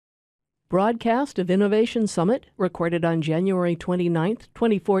Broadcast of Innovation Summit, recorded on January 29,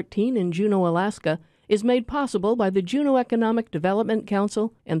 2014 in Juneau, Alaska, is made possible by the Juneau Economic Development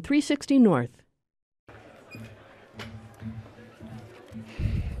Council and 360 North.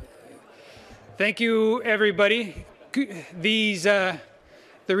 Thank you, everybody. The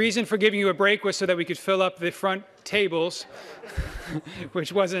reason for giving you a break was so that we could fill up the front tables,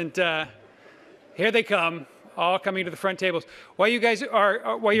 which wasn't, here they come, all coming to the front tables. While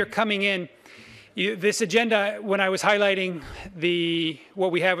you're coming in, this agenda, when I was highlighting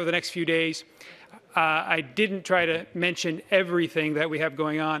what we have over the next few days, I didn't try to mention everything that we have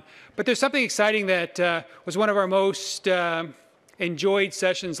going on, but there's something exciting that was one of our most enjoyed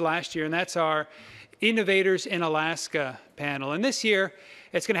sessions last year, and that's our Innovators in Alaska panel. And this year,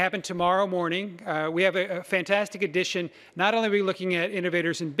 it's going to happen tomorrow morning. We have a fantastic edition. Not only are we looking at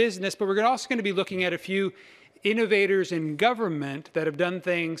innovators in business, but we're also going to be looking at a few innovators in government that have done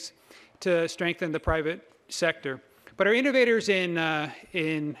things to strengthen the private sector. But our innovators in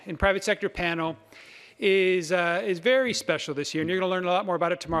private sector panel is very special this year, and you're going to learn a lot more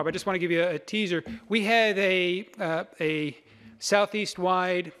about it tomorrow. But I just want to give you a teaser. We had a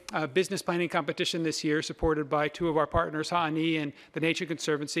Southeast-wide business planning competition this year, supported by two of our partners, Ha'ani and the Nature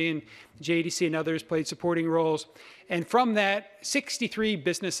Conservancy, and JDC and others played supporting roles. And from that, 63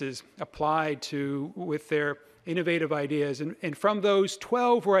 businesses applied with their innovative ideas. And from those,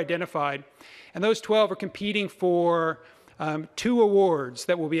 12 were identified. And those 12 are competing for 2 awards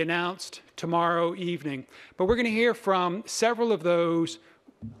that will be announced tomorrow evening. But we're going to hear from several of those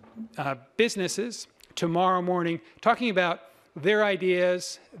businesses tomorrow morning, talking about their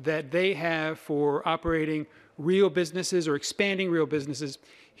ideas that they have for operating real businesses or expanding real businesses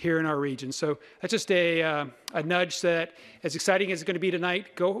here in our region. So that's just a nudge that, as exciting as it's going to be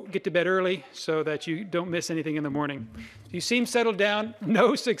tonight, go get to bed early so that you don't miss anything in the morning. You seem settled down.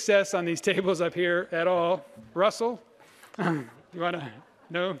 No success on these tables up here at all. Russell, you want to?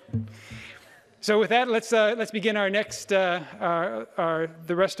 No? So with that, let's begin our next, the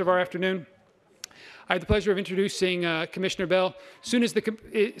rest of our afternoon. I have the pleasure of introducing Commissioner Bell.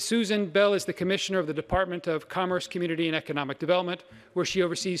 Susan Bell is the Commissioner of the Department of Commerce, Community, and Economic Development, where she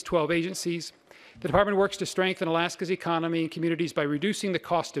oversees 12 agencies. The department works to strengthen Alaska's economy and communities by reducing the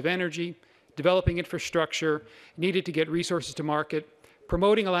cost of energy, developing infrastructure needed to get resources to market,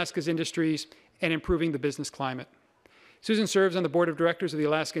 promoting Alaska's industries, and improving the business climate. Susan serves on the board of directors of the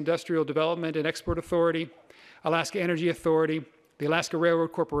Alaska Industrial Development and Export Authority, Alaska Energy Authority, the Alaska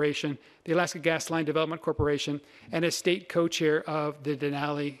Railroad Corporation, the Alaska Gas Line Development Corporation, and as state co-chair of the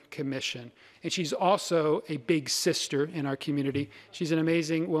Denali Commission. And she's also a big sister in our community. She's an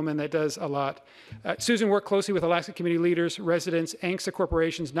amazing woman that does a lot. Susan worked closely with Alaska community leaders, residents, ANCSA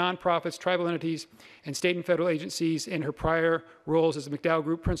corporations, nonprofits, tribal entities, and state and federal agencies in her prior roles as the McDowell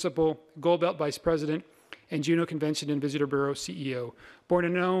Group Principal, Gold Belt Vice President, and Juneau Convention and Visitor Bureau CEO. Born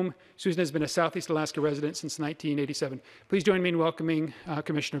in Nome, Susan has been a Southeast Alaska resident since 1987. Please join me in welcoming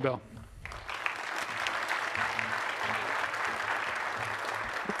Commissioner Bell.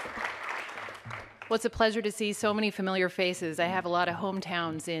 Well, it's a pleasure to see so many familiar faces. I have a lot of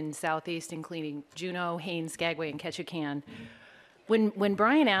hometowns in Southeast, including Juneau, Haines, Skagway, and Ketchikan. When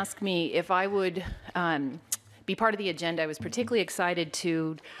Brian asked me if I would be part of the agenda, I was particularly excited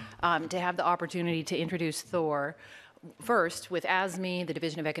to have the opportunity to introduce Thor. First, with ASME, the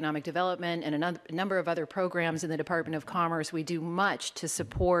Division of Economic Development, and a number of other programs in the Department of Commerce, we do much to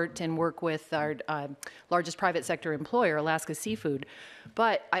support and work with our largest private sector employer, Alaska Seafood.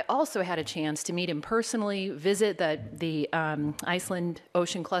 But I also had a chance to meet him personally, visit the Iceland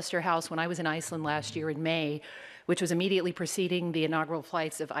Ocean Cluster House when I was in Iceland last year in May, which was immediately preceding the inaugural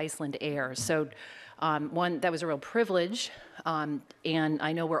flights of Iceland Air. So that was a real privilege, and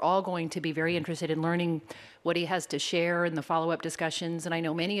I know we're all going to be very interested in learning what he has to share in the follow-up discussions, and I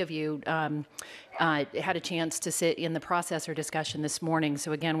know many of you had a chance to sit in the processor discussion this morning.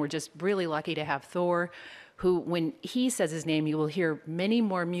 So again, we're just really lucky to have Thor, who, when he says his name, you will hear many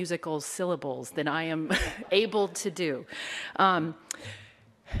more musical syllables than I am able to do.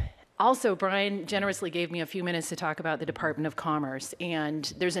 Also, Brian generously gave me a few minutes to talk about the Department of Commerce,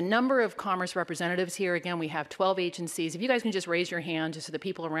 and there's a number of commerce representatives here. Again, we have 12 agencies. If you guys can just raise your hand just so the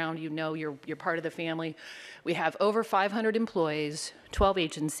people around you know you're part of the family. We have over 500 employees, 12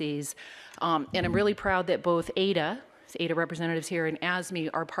 agencies, and I'm really proud that both ADA representatives here, and ASME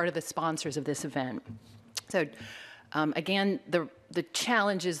are part of the sponsors of this event. So again, the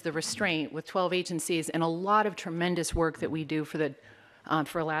challenge is the restraint with 12 agencies and a lot of tremendous work that we do for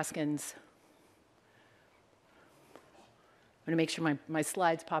Alaskans. I'm going to make sure my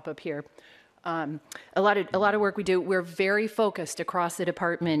slides pop up here. A lot of work we do. We're very focused across the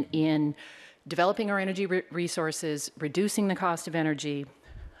department in developing our energy resources, reducing the cost of energy.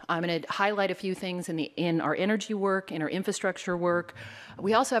 I'm going to highlight a few things in our energy work, in our infrastructure work.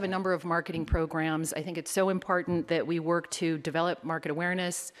 We also have a number of marketing programs. I think it's so important that we work to develop market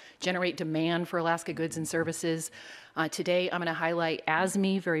awareness, generate demand for Alaska goods and services. Today, I'm going to highlight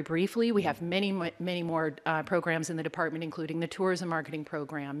ASME very briefly. We have many more programs in the department, including the tourism marketing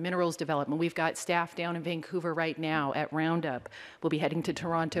program, minerals development. We've got staff down in Vancouver right now at Roundup. We'll be heading to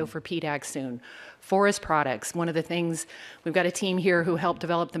Toronto for PDAC soon. Forest products, one of the things, we've got a team here who helped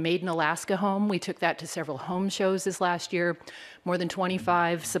develop the Made in Alaska home. We took that to several home shows this last year. More than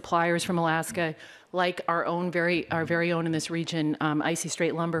 25 suppliers from Alaska, like our very own in this region, Icy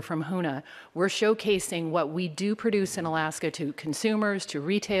Straight Lumber from Hoonah. We're showcasing what we do produce in Alaska to consumers, to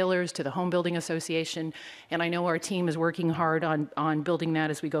retailers, to the Home Building Association, and I know our team is working hard on building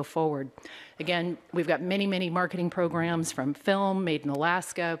that as we go forward. Again, we've got many marketing programs from film, Made in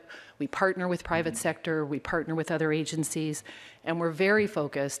Alaska. We partner with private sector, we partner with other agencies, and we're very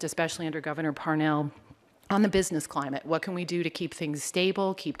focused, especially under Governor Parnell, on the business climate. What can we do to keep things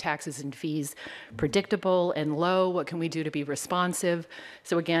stable, keep taxes and fees predictable and low? What can we do to be responsive?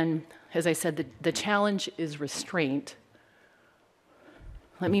 So again, as I said, the challenge is restraint.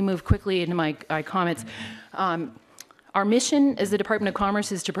 Let me move quickly into my comments. Our mission as the Department of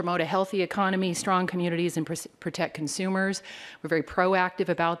Commerce is to promote a healthy economy, strong communities, and protect consumers. We're very proactive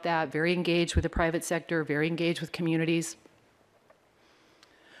about that, very engaged with the private sector, very engaged with communities.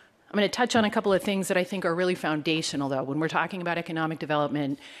 I'm going to touch on a couple of things that I think are really foundational, though, when we're talking about economic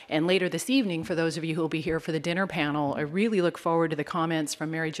development. And later this evening, for those of you who will be here for the dinner panel, I really look forward to the comments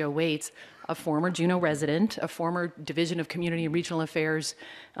from Mary Jo Waits, a former Juneau resident, a former Division of Community and Regional Affairs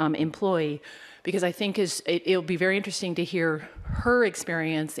employee, because I think it'll be very interesting to hear her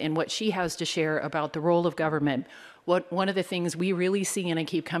experience and what she has to share about the role of government. One of the things we really see, and I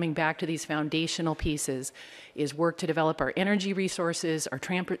keep coming back to these foundational pieces, is work to develop our energy resources, our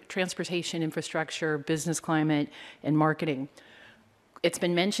transportation infrastructure, business climate, and marketing. It's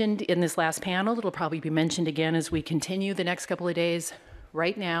been mentioned in this last panel. It'll probably be mentioned again as we continue the next couple of days.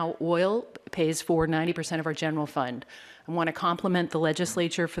 Right now, oil pays for 90% of our general fund. I want to compliment the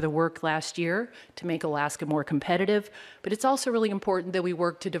legislature for the work last year to make Alaska more competitive, but it's also really important that we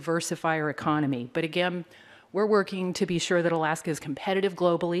work to diversify our economy. But again, we're working to be sure that Alaska is competitive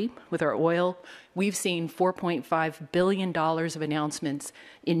globally with our oil. We've seen $4.5 billion of announcements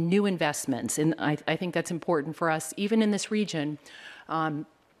in new investments, and I think that's important for us, even in this region, to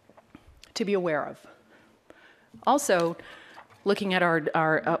be aware of. Also, looking at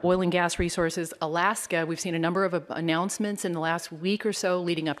our oil and gas resources, Alaska, we've seen a number of announcements in the last week or so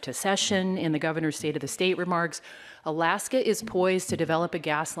leading up to session in the governor's State of the State remarks. Alaska is poised to develop a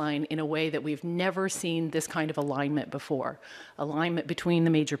gas line in a way that we've never seen this kind of alignment before. Alignment between the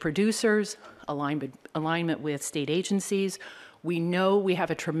major producers, alignment with state agencies. We know we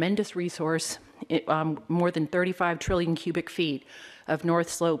have a tremendous resource, more than 35 trillion cubic feet of North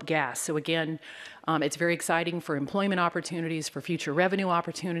Slope gas. So again, it's very exciting for employment opportunities, for future revenue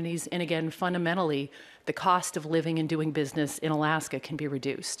opportunities, and again, fundamentally, the cost of living and doing business in Alaska can be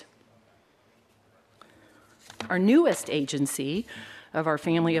reduced. Our newest agency of our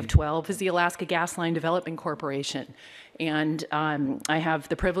family of 12 is the Alaska Gas Line Development Corporation. And I have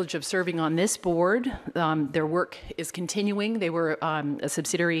the privilege of serving on this board. Their work is continuing. They were a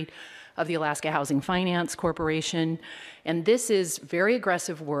subsidiary of the Alaska Housing Finance Corporation. And this is very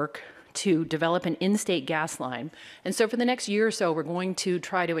aggressive work to develop an in-state gas line. And so for the next year or so, we're going to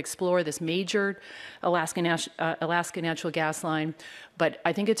try to explore this major Alaska natural gas line. But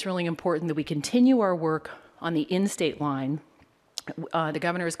I think it's really important that we continue our work on the in-state line. The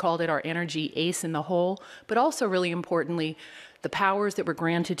governor has called it our energy ace in the hole, but also really importantly, the powers that were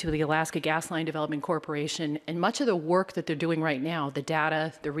granted to the Alaska Gas Line Development Corporation, and much of the work that they're doing right now, the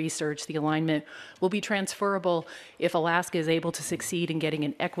data, the research, the alignment, will be transferable if Alaska is able to succeed in getting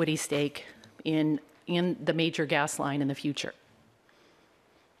an equity stake in the major gas line in the future.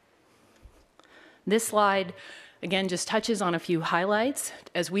 This slide, again, just touches on a few highlights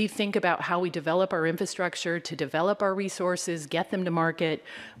as we think about how we develop our infrastructure to develop our resources, get them to market.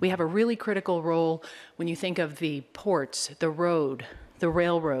 We have a really critical role when you think of the ports, the road, the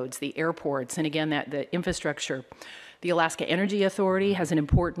railroads, the airports, and again, the infrastructure. The Alaska Energy Authority has an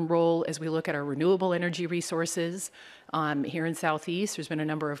important role as we look at our renewable energy resources. Here in Southeast, there's been a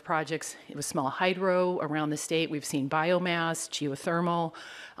number of projects with small hydro around the state. We've seen biomass, geothermal,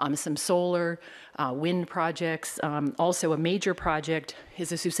 some solar, wind projects. Also a major project is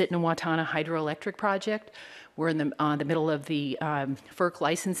the Susitna-Watana hydroelectric project, We're in the middle of the FERC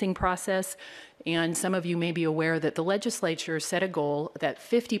licensing process, and some of you may be aware that the legislature set a goal that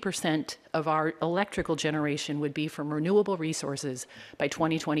 50% of our electrical generation would be from renewable resources by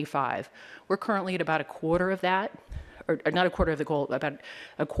 2025. We're currently at about a quarter of that, or not a quarter of the goal, about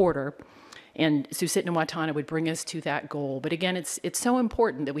a quarter. And Susitna-Watana would bring us to that goal. But again, it's so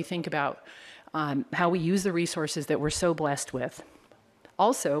important that we think about how we use the resources that we're so blessed with.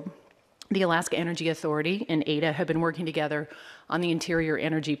 Also, the Alaska Energy Authority and ADA have been working together on the Interior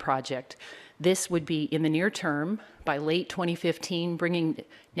Energy Project. This would be in the near term, by late 2015, bringing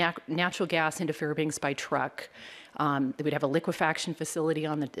natural gas into Fairbanks by truck. They would have a liquefaction facility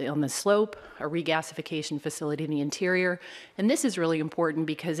on the slope, a regasification facility in the interior. And this is really important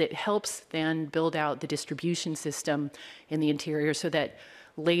because it helps then build out the distribution system in the interior so that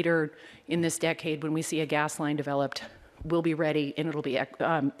later in this decade, when we see a gas line developed, we'll be ready, and there'll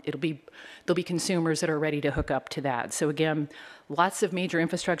be consumers that are ready to hook up to that. So again, lots of major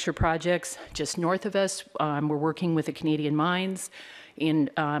infrastructure projects just north of us. We're working with the Canadian mines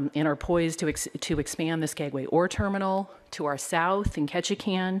and are poised to expand the Skagway ore terminal. To our south in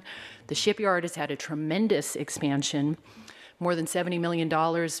Ketchikan, the shipyard has had a tremendous expansion, more than $70 million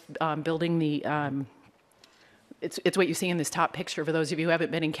building the. It's what you see in this top picture. For those of you who haven't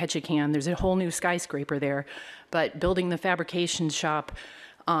been in Ketchikan, there's a whole new skyscraper there. But building the fabrication shop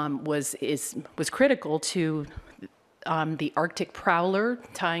was critical to the Arctic Prowler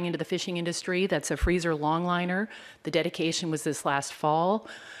tying into the fishing industry. That's a freezer longliner. The dedication was this last fall.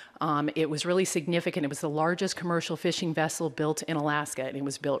 It was really significant. It was the largest commercial fishing vessel built in Alaska, and it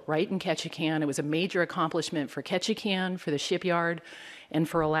was built right in Ketchikan. It was a major accomplishment for Ketchikan, for the shipyard, and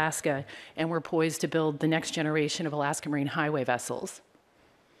for Alaska, and we're poised to build the next generation of Alaska Marine Highway vessels.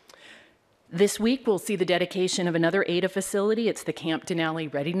 This week, we'll see the dedication of another ADA facility. It's the Camp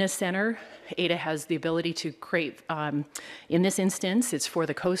Denali Readiness Center. ADA has the ability to create, in this instance, it's for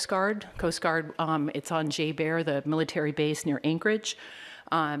the Coast Guard. Coast Guard, it's on J. Bear, the military base near Anchorage.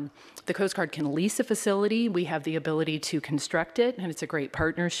 The Coast Guard can lease a facility. We have the ability to construct it, and it's a great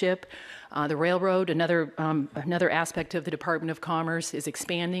partnership. The railroad, another aspect of the Department of Commerce, is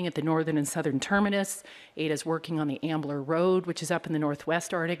expanding at the northern and southern terminus. ADA is working on the Ambler Road, which is up in the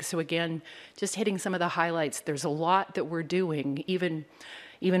Northwest Arctic. So again, just hitting some of the highlights. There's a lot that we're doing, even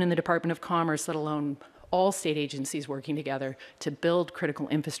in the Department of Commerce, let alone all state agencies working together to build critical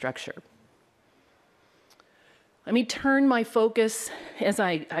infrastructure. Let me turn my focus, as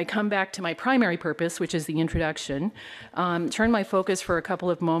I come back to my primary purpose, which is the introduction, turn my focus for a couple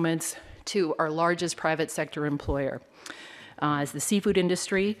of moments to our largest private sector employer. As the seafood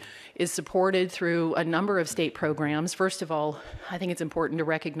industry is supported through a number of state programs, first of all, I think it's important to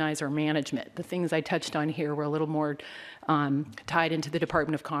recognize our management. The things I touched on here were a little more tied into the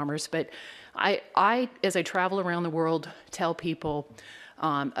Department of Commerce, but I, as I travel around the world, tell people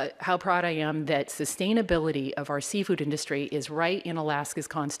how proud I am that sustainability of our seafood industry is right in Alaska's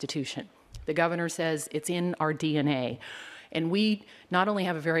Constitution. The governor says it's in our DNA. And we not only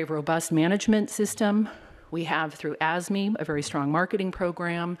have a very robust management system, we have through ASME a very strong marketing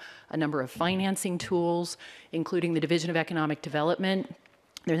program, a number of financing tools, including the Division of Economic Development.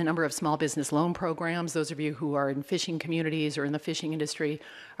 There's a number of small business loan programs. Those of you who are in fishing communities or in the fishing industry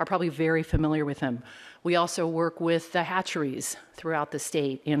are probably very familiar with them. We also work with the hatcheries throughout the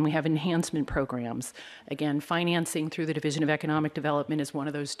state, and we have enhancement programs. Again, financing through the Division of Economic Development is one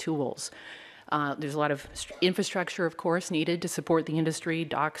of those tools. There's a lot of infrastructure, of course, needed to support the industry,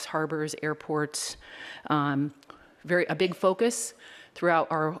 docks, harbors, airports. A big focus throughout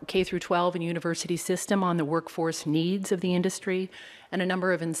our K through 12 and university system on the workforce needs of the industry, and a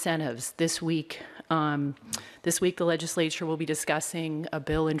number of incentives. This week, the legislature will be discussing a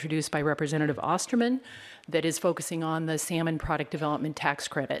bill introduced by Representative Osterman that is focusing on the salmon product development tax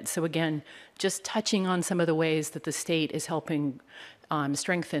credit. So again, just touching on some of the ways that the state is helping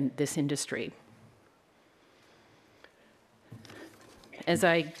strengthen this industry. As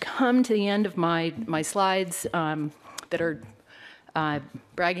I come to the end of my slides that are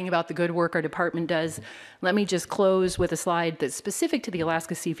bragging about the good work our department does, let me just close with a slide that's specific to the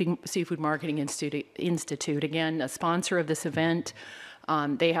Alaska Seafood Marketing Institute. Again, a sponsor of this event.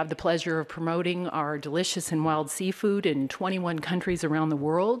 They have the pleasure of promoting our delicious and wild seafood in 21 countries around the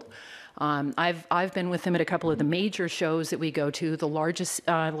world. I've been with them at a couple of the major shows that we go to. The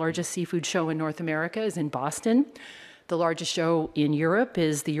largest seafood show in North America is in Boston. The largest show in Europe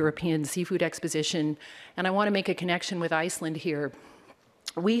is the European Seafood Exposition, and I want to make a connection with Iceland here.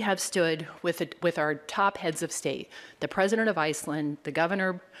 We have stood with our top heads of state, the President of Iceland, the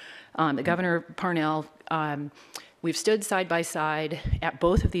Governor Parnell, We've stood side by side at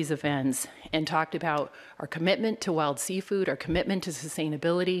both of these events and talked about our commitment to wild seafood, our commitment to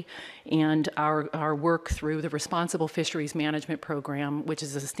sustainability, and our work through the Responsible Fisheries Management Program, which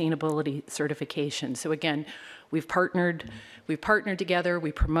is a sustainability certification. So again, we've partnered together,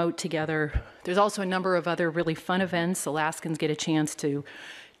 we promote together. There's also a number of other really fun events. Alaskans get a chance to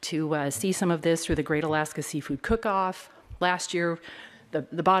see some of this through the Great Alaska Seafood Cook-Off. Last year,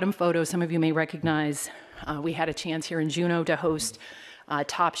 the bottom photo, some of you may recognize, we had a chance here in Juneau to host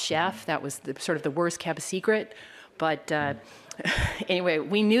Top Chef. That was sort of the worst kept secret. But anyway,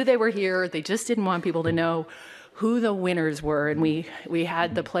 we knew they were here. They just didn't want people to know who the winners were. And we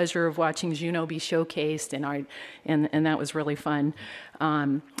had the pleasure of watching Juneau be showcased, and that was really fun.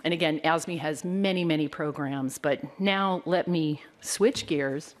 And again, ASME has many, many programs. But now let me switch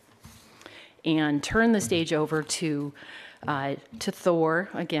gears and turn the stage over to Thor.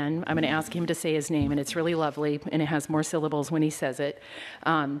 Again, I'm going to ask him to say his name, and it's really lovely, and it has more syllables when he says it.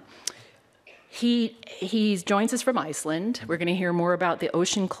 He joins us from Iceland. We're going to hear more about the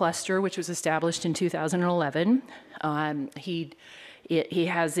Ocean Cluster, which was established in 2011. He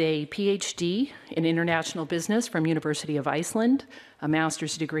has a PhD in international business from University of Iceland, a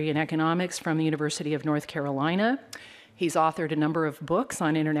master's degree in economics from the University of North Carolina. He's authored a number of books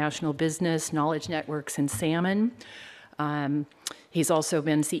on international business, knowledge networks, and salmon. He's also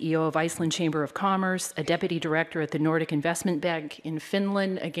been CEO of Iceland Chamber of Commerce, a deputy director at the Nordic Investment Bank in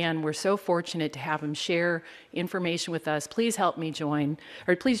Finland. Again, we're so fortunate to have him share information with us. Please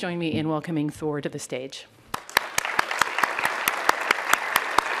join me in welcoming Thor to the stage.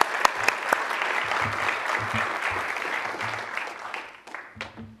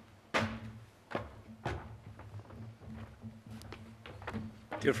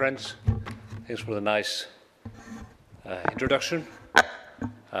 Dear friends, thanks for the nice introduction.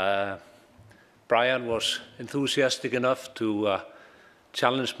 Brian was enthusiastic enough to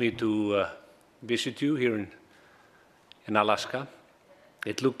challenge me to visit you here in Alaska.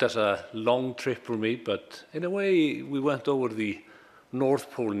 It looked as a long trip for me, but in a way we went over the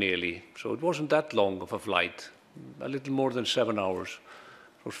North Pole nearly, so it wasn't that long of a flight, a little more than 7 hours.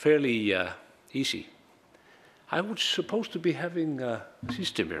 It was fairly easy. I was supposed to be having a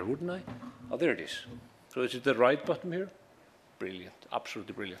system here, wouldn't I? Oh, there it is. So is it the right button here? Brilliant,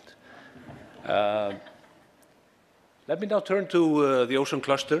 absolutely brilliant. Let me now turn to the Ocean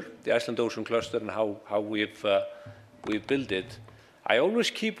Cluster, the Iceland Ocean Cluster, and how we've built it. I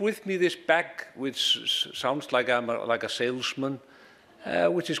always keep with me this bag, which sounds like I'm like a salesman,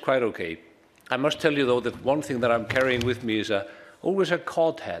 which is quite okay. I must tell you, though, that one thing that I'm carrying with me is always a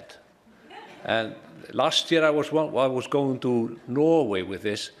cod head. And last year I was going to Norway with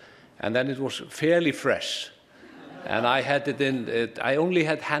this, and then it was fairly fresh. And I had I only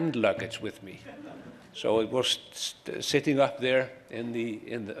had hand luggage with me. So it was sitting up there on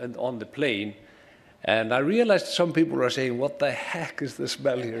the plane. And I realized some people are saying, what the heck is the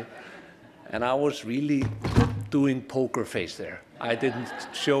smell here? And I was really doing poker face there. I didn't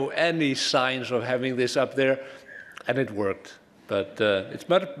show any signs of having this up there, and it worked. But it's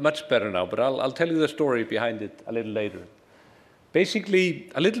much better now. But I'll tell you the story behind it a little later. Basically,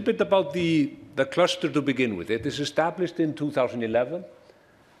 a little bit about the cluster to begin with. It is established in 2011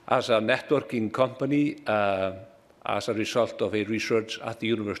 as a networking company as a result of a research at the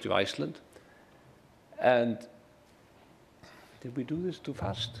University of Iceland. And did we do this too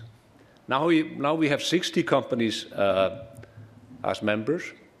fast? Now we have 60 companies as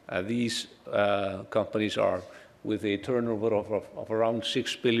members. These companies are with a turnover of around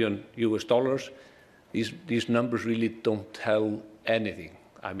 $6 billion US. These numbers really don't tell anything.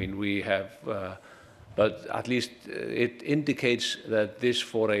 I mean, we have, but at least it indicates that this,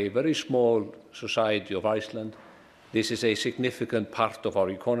 for a very small society of Iceland, this is a significant part of our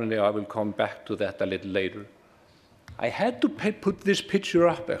economy. I will come back to that a little later. I had to put this picture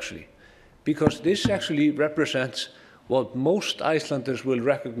up, actually, because this actually represents what most Icelanders will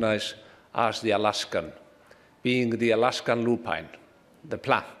recognize as the Alaskan, being the Alaskan lupine, the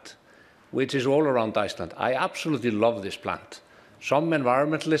plant, which is all around Iceland. I absolutely love this plant. Some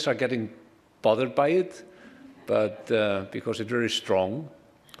environmentalists are getting bothered by it, but because it's very strong.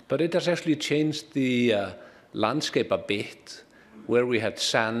 But it has actually changed the landscape a bit. Where we had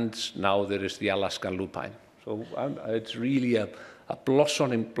sands, now there is the Alaskan lupine. So it's really a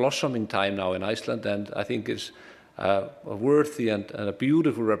blossoming time now in Iceland, and I think it's a worthy and a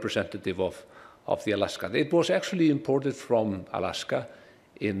beautiful representative of the Alaskan. It was actually imported from Alaska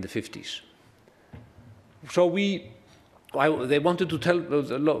in the 50s. So they wanted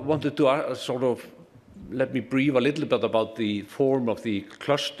to sort of let me brief a little bit about the form of the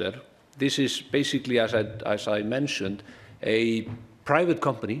cluster. this is basically, as I mentioned, a private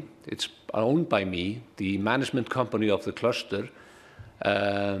company. It's owned by me, the management company of the cluster.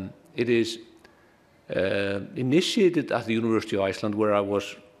 It is initiated at the University of Iceland, where I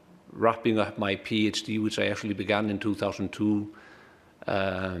was wrapping up my PhD, which I actually began in 2002.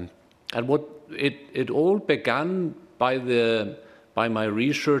 And it all began by my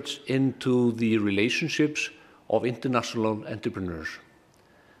research into the relationships of international entrepreneurs.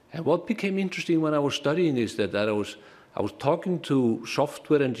 And what became interesting when I was studying is that I was talking to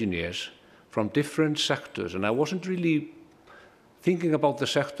software engineers from different sectors, and I wasn't really thinking about the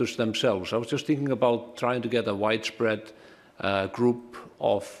sectors themselves. I was just thinking about trying to get a widespread group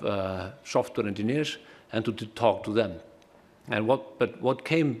of software engineers and to talk to them. But what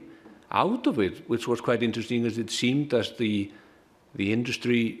came out of it, which was quite interesting, is it seemed as the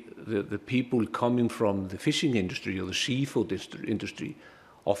industry, the people coming from the fishing industry or the seafood industry,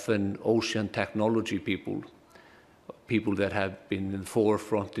 often ocean technology people that have been in the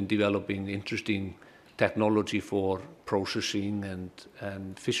forefront in developing interesting technology for processing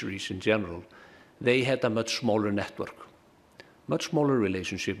and fisheries in general, they had a much smaller network, much smaller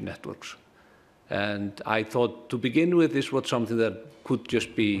relationship networks. And I thought, to begin with, this was something that could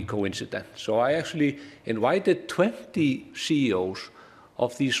just be coincidence. So I actually invited 20 CEOs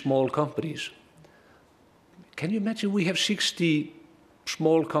of these small companies. Can you imagine we have 60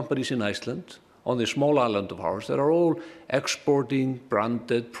 small companies in Iceland, on the small island of ours, that are all exporting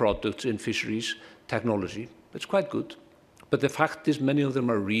branded products in fisheries technology. It's quite good. But the fact is, many of them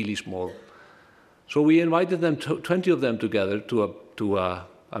are really small. So we invited them, 20 of them together, to a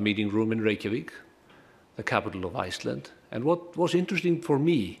meeting room in Reykjavik, the capital of Iceland. And what was interesting for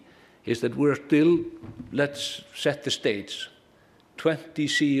me is that we're still, let's set the stage, 20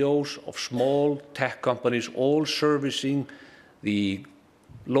 CEOs of small tech companies, all servicing the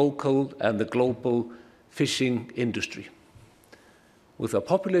local and the global fishing industry. With a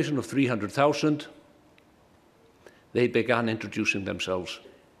population of 300,000, they began introducing themselves.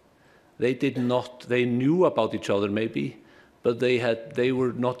 They knew about each other maybe, but they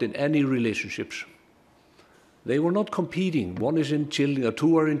were not in any relationships. They were not competing. One is in chilling, or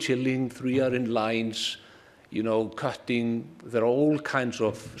two are in chilling, three are in lines, cutting. There are all kinds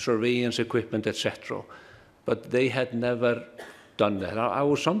of surveillance equipment, etc. But they had never done that.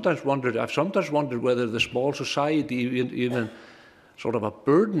 I've sometimes wondered whether the small society even sort of a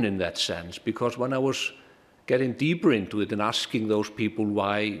burden in that sense, because when I was getting deeper into it and asking those people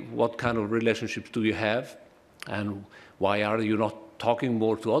what kind of relationships do you have, and why are you not talking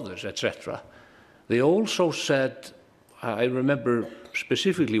more to others, etc. They also said, I remember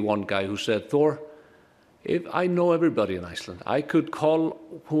specifically one guy who said, Thor, if I know everybody in Iceland, I could call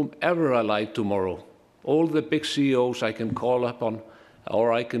whomever I like tomorrow. All the big CEOs I can call up on,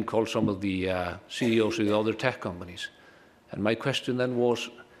 or I can call some of the CEOs of the other tech companies. And my question then was,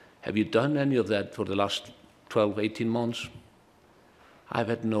 have you done any of that for the last 12, 18 months? I've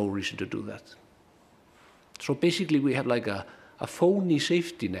had no reason to do that. So basically we have like a phony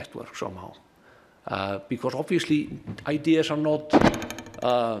safety network somehow, because obviously ideas are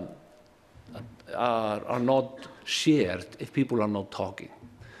not shared if people are not talking.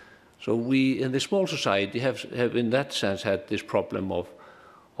 So we, in the small society, have in that sense had this problem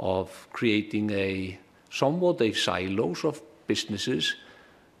of creating somewhat silos of businesses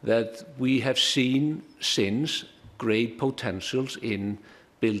that we have seen since great potentials in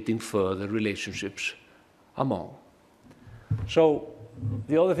building further relationships among. So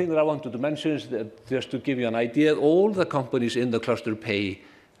the other thing that I wanted to mention is that, just to give you an idea, all the companies in the cluster pay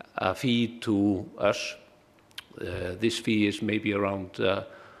a fee to us. This fee is maybe around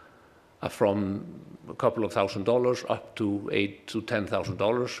from a couple of $1,000s up to $8,000 to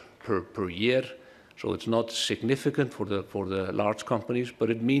 $10,000 per year. So it's not significant for the large companies, but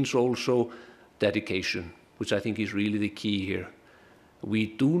it means also dedication, which I think is really the key here. We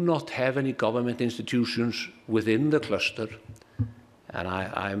do not have any government institutions within the cluster,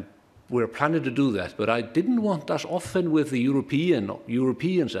 and we're planning to do that. But I didn't want us, often with the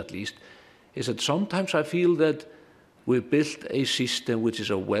Europeans at least, is that sometimes I feel that we've built a system which is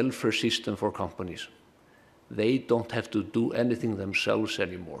a welfare system for companies. They don't have to do anything themselves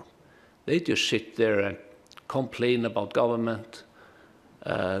anymore. They just sit there and complain about government,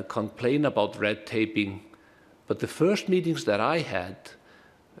 complain about red taping. But the first meetings that I had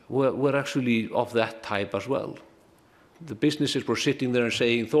were actually of that type as well. The businesses were sitting there and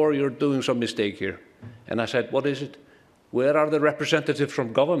saying, Thor, you're doing some mistake here. And I said, what is it? Where are the representatives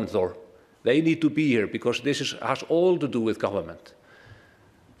from government, Thor? They need to be here because this has all to do with government.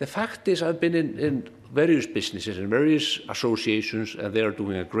 The fact is I've been in various businesses and various associations, and they are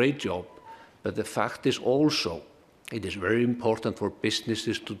doing a great job. But the fact is also it is very important for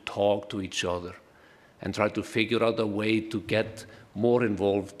businesses to talk to each other and try to figure out a way to get more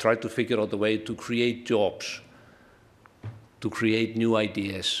involved, try to figure out a way to create jobs, to create new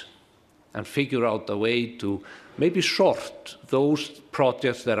ideas, and figure out a way to maybe sort those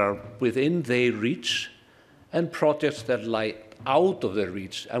projects that are within their reach and projects that lie out of their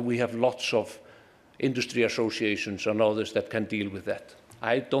reach. And we have lots of industry associations and others that can deal with that.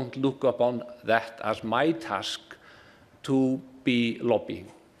 I don't look upon that as my task to be lobbying.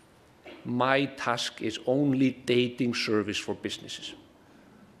 My task is only dating service for businesses.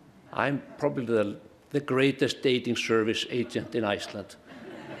 I'm probably the greatest dating service agent in Iceland,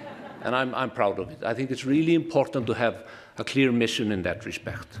 and I'm proud of it. I think it's really important to have a clear mission in that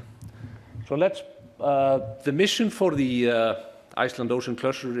respect. So the mission for the Iceland Ocean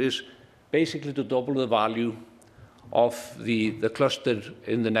Cluster is basically to double the value of the cluster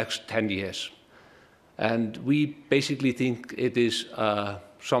in the next 10 years. And we basically think it is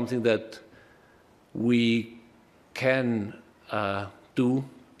something that we can do.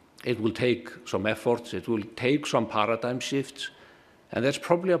 It will take some efforts, it will take some paradigm shifts, and that's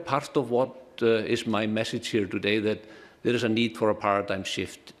probably a part of what is my message here today, that there is a need for a paradigm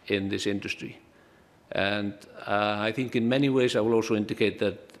shift in this industry. And I think in many ways I will also indicate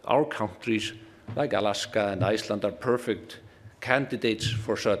that our countries, like Alaska and Iceland, are perfect candidates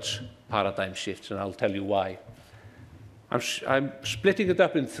for such paradigm shifts, and I'll tell you why. I'm splitting it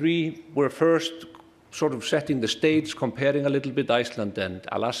up in three. We're first sort of setting the stage, comparing a little bit Iceland and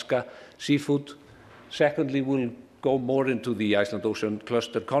Alaska seafood. Secondly, we'll go more into the Iceland Ocean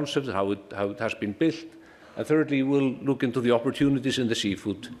Cluster concept, how it has been built. And thirdly, we'll look into the opportunities in the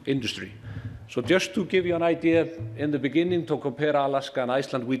seafood industry. So just to give you an idea, in the beginning, to compare Alaska and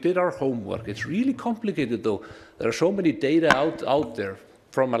Iceland, we did our homework. It's really complicated, though. There are so many data out there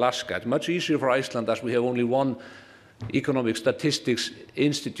from Alaska. It's much easier for Iceland as we have only one economic statistics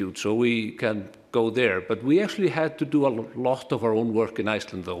institute, so we can go there. But we actually had to do a lot of our own work in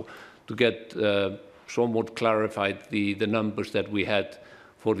Iceland, though, to get somewhat clarified the numbers that we had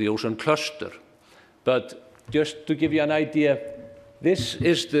for the ocean cluster. But just to give you an idea, this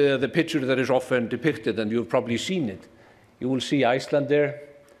is the picture that is often depicted, and you've probably seen it. You will see Iceland there.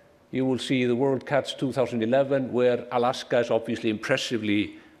 You will see the World Catch 2011, where Alaska is obviously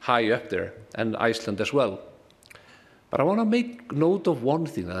impressively high up there, and Iceland as well. But I want to make note of one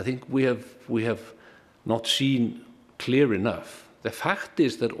thing that I think we have not seen clear enough. The fact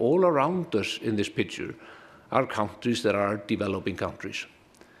is that all around us in this picture are countries that are developing countries.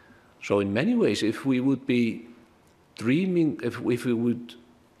 So in many ways, if we would be dreaming, if we would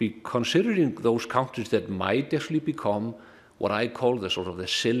be considering those countries that might actually become what I call the sort of the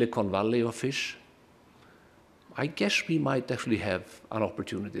Silicon Valley of fish, I guess we might actually have an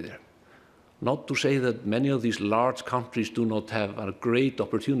opportunity there. Not to say that many of these large countries do not have a great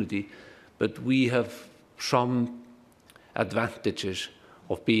opportunity, but we have some advantages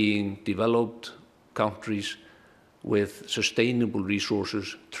of being developed countries with sustainable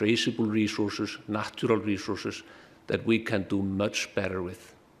resources, traceable resources, natural resources that we can do much better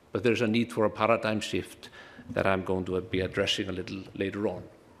with. But there's a need for a paradigm shift that I'm going to be addressing a little later on.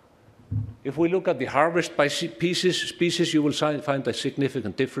 If we look at the harvest by species, you will find a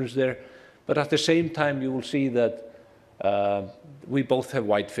significant difference there. But at the same time, you will see that we both have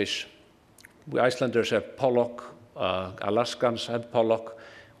whitefish. We Icelanders have pollock, Alaskans have pollock.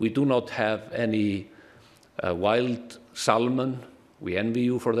 We do not have any wild salmon. We envy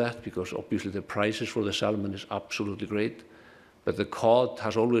you for that, because obviously the prices for the salmon is absolutely great. But the cod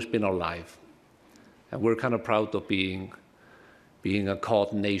has always been our life. And we're kind of proud of being a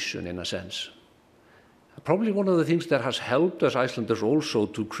cod nation in a sense. Probably one of the things that has helped us Icelanders also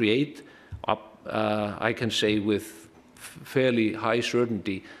to create, I can say with fairly high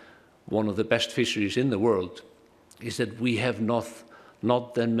certainty, one of the best fisheries in the world, is that we have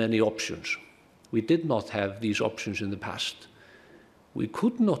not that many options. We did not have these options in the past. We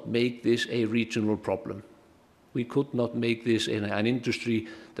could not make this a regional problem. We could not make this in an industry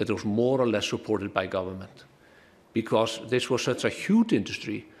that was more or less supported by government, because this was such a huge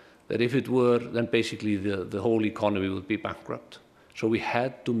industry that if it were, then basically the whole economy would be bankrupt. So we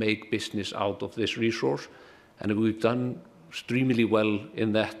had to make business out of this resource, and we've done extremely well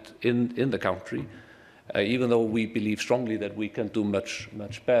in that in the country, even though we believe strongly that we can do much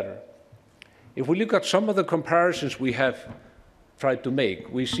better. If we look at some of the comparisons we have tried to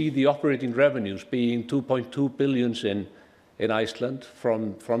make, we see the operating revenues being 2.2 billion in Iceland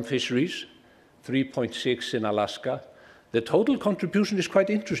from fisheries, 3.6 in Alaska, The total contribution is quite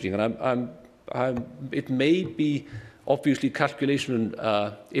interesting, and it may be obviously calculation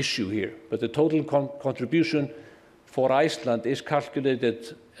issue here, but the total contribution for Iceland is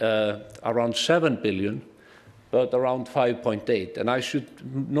calculated around 7 billion, but around 5.8. And I should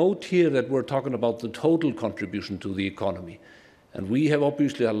note here that we're talking about the total contribution to the economy. And we have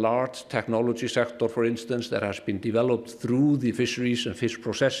obviously a large technology sector, for instance, that has been developed through the fisheries and fish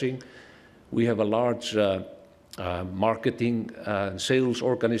processing. We have a large marketing and sales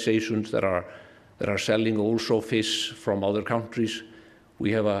organizations that are selling also fish from other countries.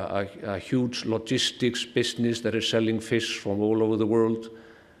 We have a huge logistics business that is selling fish from all over the world.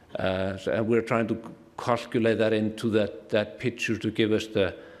 And we're trying to calculate that into that picture to give us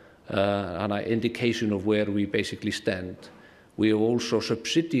an indication of where we basically stand. We have also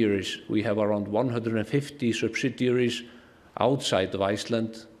subsidiaries. We have around 150 subsidiaries outside of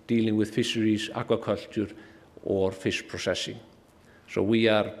Iceland dealing with fisheries, aquaculture, or fish processing. So we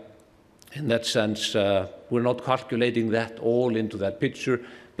are, in that sense, we're not calculating that all into that picture,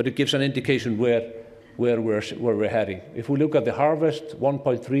 but it gives an indication where we're heading. If we look at the harvest,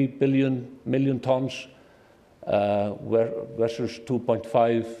 1.3 million tons versus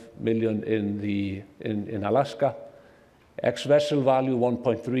 2.5 million in Alaska. Ex-vessel value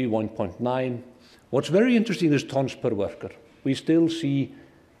 1.3, 1.9. What's very interesting is tons per worker. We still see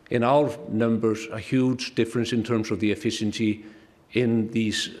in our numbers a huge difference in terms of the efficiency in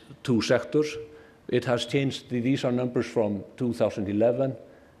these two sectors. It has changed. These are numbers from 2011,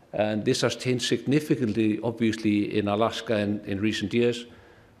 and this has changed significantly, obviously, in Alaska in recent years.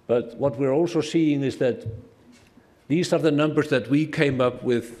 But what we're also seeing is that these are the numbers that we came up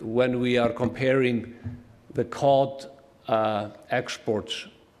with when we are comparing the cod exports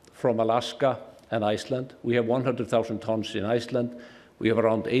from Alaska and Iceland. We have 100,000 tons in Iceland. We have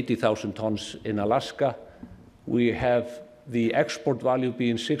around 80,000 tons in Alaska. We have the export value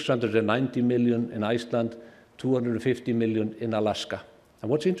being 690 million in Iceland, 250 million in Alaska.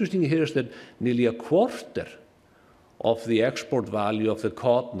 And what's interesting here is that nearly a quarter of the export value of the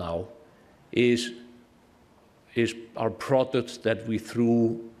cod now is our products that we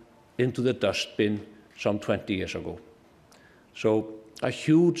threw into the dustbin some 20 years ago. So a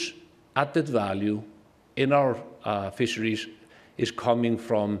huge added value in our fisheries is coming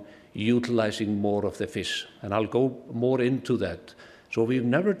from utilizing more of the fish, and I'll go more into that. So we've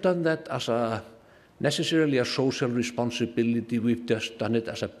never done that as necessarily a social responsibility, we've just done it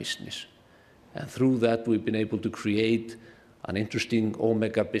as a business. And through that we've been able to create an interesting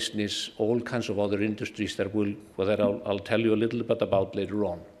omega business, all kinds of other industries that I'll tell you a little bit about later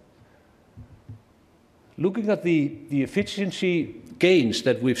on. Looking at the efficiency gains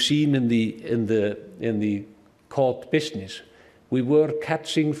that we've seen in the cod business, we were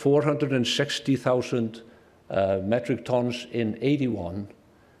catching 460,000 metric tons in '81,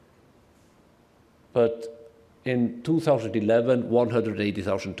 but in 2011,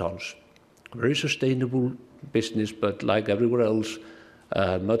 180,000 tons. Very sustainable business, but like everywhere else,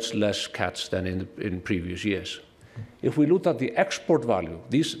 much less catch than in previous years. If we look at the export value,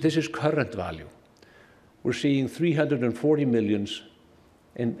 this is current value. We're seeing 340 million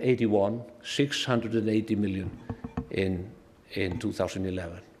in '81, 680 million in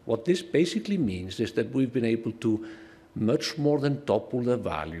 2011. What this basically means is that we've been able to much more than double the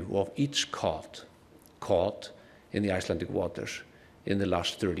value of each cod caught in the Icelandic waters in the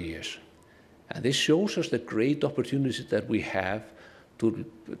last 30 years. And this shows us the great opportunities that we have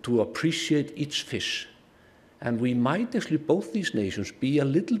to appreciate each fish. And we might actually, both these nations, be a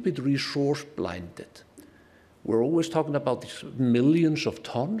little bit resource blinded. We're always talking about these millions of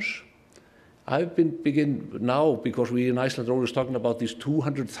tons. I've begin now, because we in Iceland are always talking about these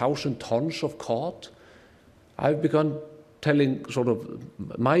 200,000 tons of cod. I've begun telling sort of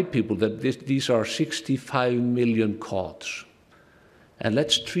my people that these are 65 million cods. And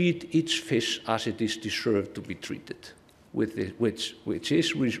let's treat each fish as it is deserved to be treated, which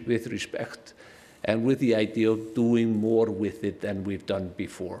is with respect and with the idea of doing more with it than we've done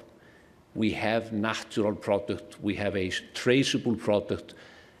before. We have natural product, we have a traceable product,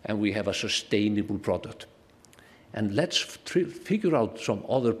 and we have a sustainable product. And let's figure out some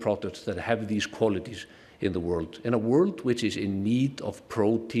other products that have these qualities in the world. In a world which is in need of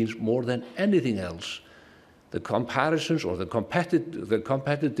proteins more than anything else, the comparisons or the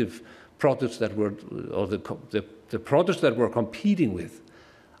competitive products that we're, or the products that we're competing with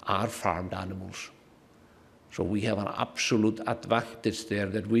are farmed animals. So we have an absolute advantage there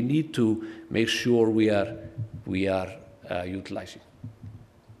that we need to make sure we are utilizing.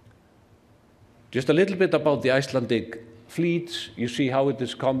 Just a little bit about the Icelandic fleets. You see how it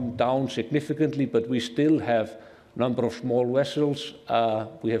has come down significantly, but we still have number of small vessels.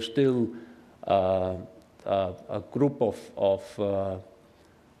 We have still a group of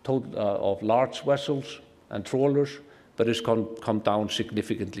large vessels and trawlers, but it's come down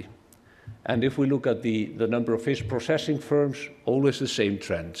significantly. And if we look at the number of fish processing firms, always the same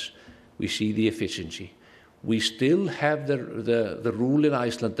trends. We see the efficiency. We still have the rule in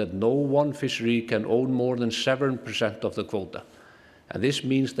Iceland that no one fishery can own more than 7% of the quota. And this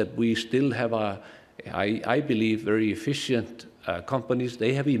means that we still have, I believe, very efficient companies.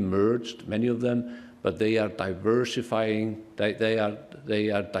 They have emerged, many of them, but they are diversifying. They are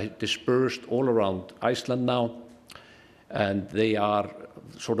dispersed all around Iceland now, and they are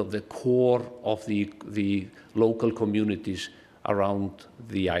sort of the core of the local communities around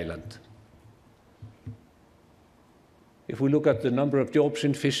the island. If we look at the number of jobs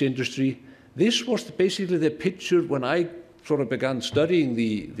in fish industry, this was basically the picture when I sort of began studying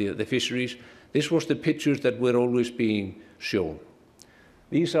the fisheries. This was the pictures that were always being shown.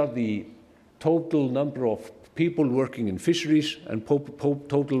 These are the total number of people working in fisheries and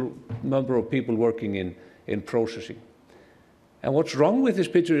total number of people working in processing. And what's wrong with this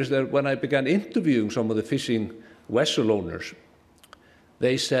picture is that when I began interviewing some of the fishing vessel owners,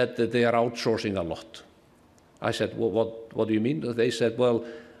 they said that they are outsourcing a lot. I said, well, what do you mean? They said, well,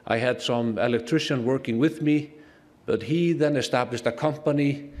 I had some electrician working with me, but he then established a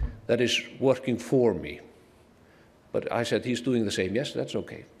company that is working for me. But I said, he's doing the same. Yes, that's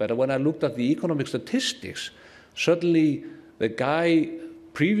okay. But when I looked at the economic statistics, suddenly the guy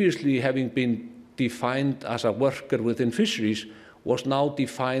previously having been defined as a worker within fisheries was now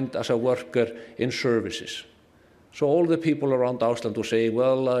defined as a worker in services. So all the people around Iceland were saying,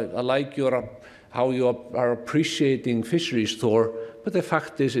 well, I like how you are appreciating fisheries, Thor, but the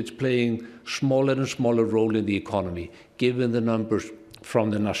fact is it's playing smaller and smaller role in the economy, given the numbers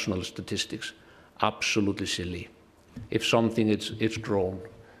from the national statistics. Absolutely silly. If something, it's grown.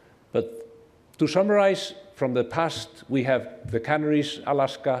 But to summarize, from the past, we have the canneries,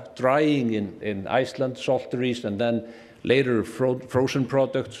 Alaska, drying in Iceland, salteries, and then later frozen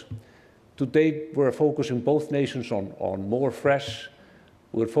products. Today, we're focusing both nations on more fresh.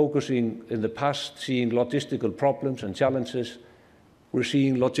 We're focusing in the past, seeing logistical problems and challenges. We're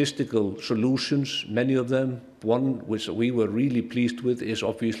seeing logistical solutions, many of them. One which we were really pleased with is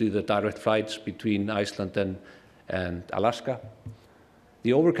obviously the direct flights between Iceland and Alaska.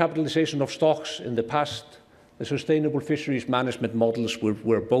 The overcapitalization of stocks in the past, the sustainable fisheries management models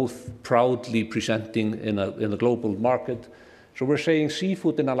we're both proudly presenting in a global market. So we're saying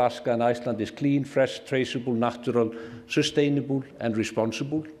seafood in Alaska and Iceland is clean, fresh, traceable, natural, sustainable, and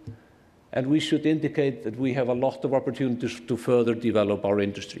responsible. And we should indicate that we have a lot of opportunities to further develop our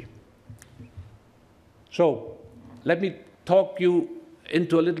industry. So let me talk you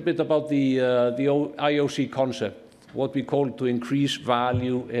into a little bit about the IOC concept, what we call to increase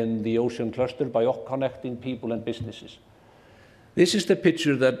value in the ocean cluster by connecting people and businesses. This is the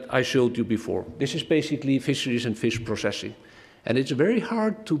picture that I showed you before. This is basically fisheries and fish processing. And it's very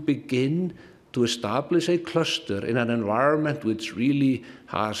hard to begin to establish a cluster in an environment which really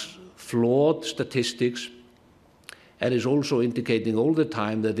has flawed statistics and is also indicating all the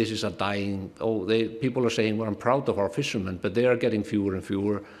time that this is a dying, people are saying, well, I'm proud of our fishermen, but they are getting fewer and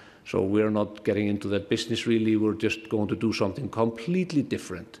fewer. So we're not getting into that business really. We're just going to do something completely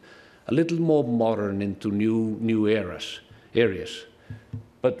different, a little more modern into new areas.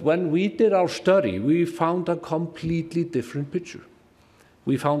 But when we did our study, we found a completely different picture.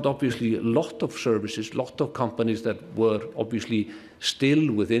 We found obviously a lot of services, a lot of companies that were obviously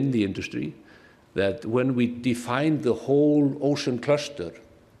still within the industry, that when we defined the whole ocean cluster,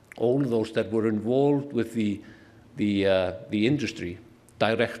 all those that were involved with the industry,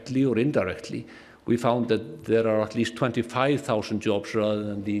 directly or indirectly, we found that there are at least 25,000 jobs rather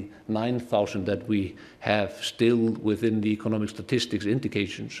than the 9,000 that we have still within the economic statistics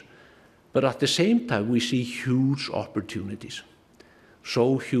indications. But at the same time, we see huge opportunities.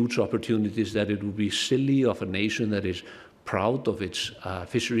 So huge opportunities that it would be silly of a nation that is proud of its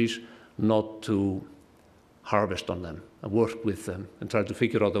fisheries not to harvest on them and work with them and try to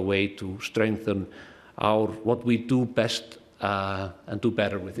figure out a way to strengthen what we do best and do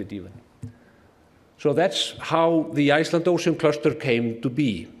better with it even. So that's how the Iceland Ocean Cluster came to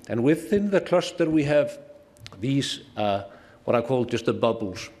be. And within the cluster, we have these, what I call just the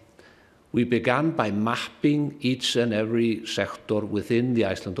bubbles. We began by mapping each and every sector within the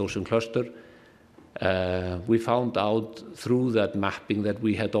Iceland Ocean Cluster. We found out through that mapping that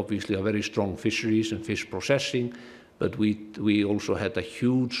we had obviously a very strong fisheries and fish processing, but we also had a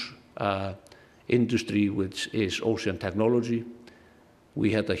huge industry which is ocean technology.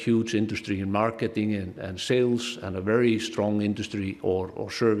 We had a huge industry in marketing and sales, and a very strong industry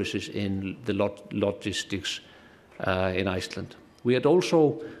or services in the logistics in Iceland. We had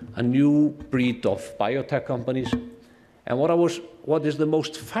also a new breed of biotech companies. And what is the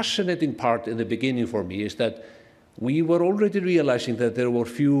most fascinating part in the beginning for me is that we were already realizing that there were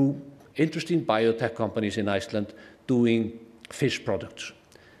few interesting biotech companies in Iceland doing fish products.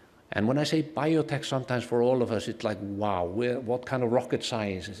 And when I say biotech, sometimes for all of us, it's like, wow, what kind of rocket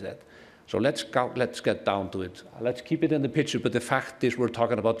science is that? So let's get down to it. Let's keep it in the picture, but the fact is we're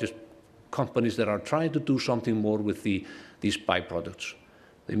talking about just companies that are trying to do something more with these byproducts.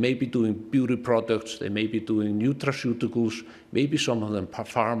 They may be doing beauty products, they may be doing nutraceuticals, maybe some of them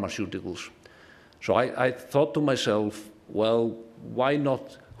pharmaceuticals. So I thought to myself, well, why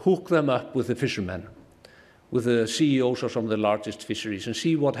not hook them up with the fishermen, with the CEOs of some of the largest fisheries, and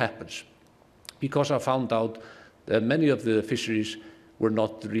see what happens? Because I found out that many of the fisheries were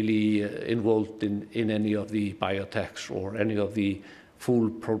not really involved in any of the biotechs or any of the full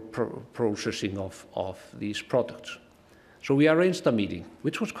processing of these products. So we arranged a meeting,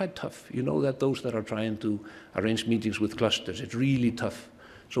 which was quite tough. You know that those that are trying to arrange meetings with clusters, it's really tough.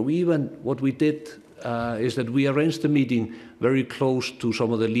 So what we did is that we arranged the meeting very close to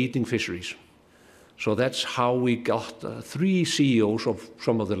some of the leading fisheries. So that's how we got 3 CEOs of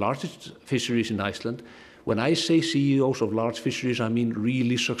some of the largest fisheries in Iceland. When I say CEOs of large fisheries, I mean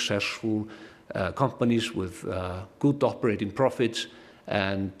really successful companies with good operating profits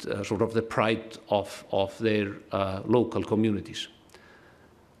and sort of the pride of their local communities.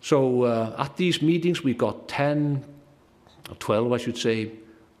 So at these meetings, we got 10, or 12, I should say,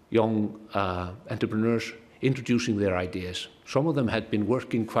 young entrepreneurs introducing their ideas. Some of them had been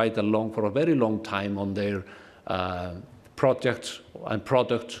working for a very long time on their projects and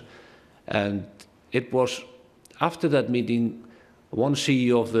products. And it was after that meeting, one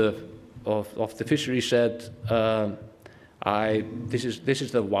CEO of the fishery said, this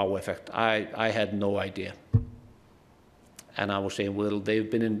is the wow effect. I had no idea. And I was saying, well,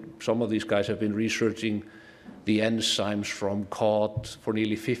 some of these guys have been researching the enzymes from cod for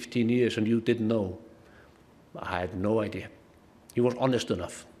nearly 15 years, and you didn't know. I had no idea. He was honest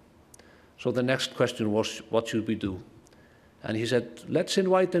enough. So the next question was, what should we do? And he said, let's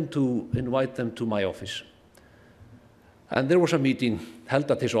invite them to my office. And there was a meeting held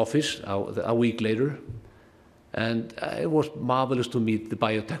at his office a week later. And it was marvelous to meet the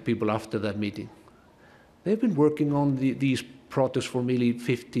biotech people after that meeting. They've been working on these products for nearly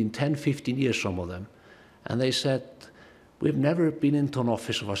 10, 15 years, some of them. And they said, we've never been into an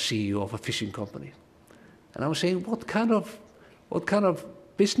office of a CEO of a fishing company. And I was saying, what kind of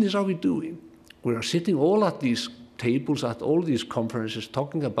business are we doing? We are sitting all at these tables, at all these conferences,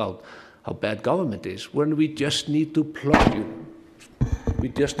 talking about how bad government is, when we just need to plug you. We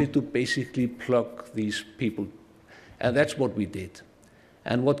just need to basically plug these people. And that's what we did.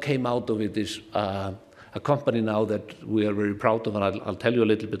 And what came out of it is a company now that we are very proud of, and I'll tell you a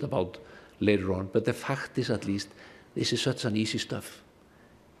little bit about later on. But the fact is, at least, this is such an easy stuff.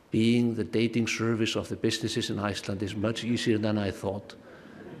 Being the dating service of the businesses in Iceland is much easier than I thought.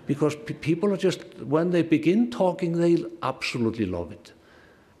 Because people are just, when they begin talking, they absolutely love it.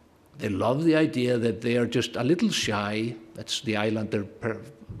 They love the idea that they are just a little shy, that's the Islander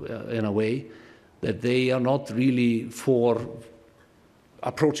in a way, that they are not really for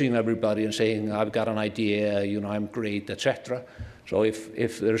approaching everybody and saying, I've got an idea, I'm great, etc. So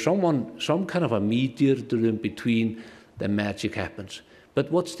if there's some kind of a mediator in between, the magic happens. But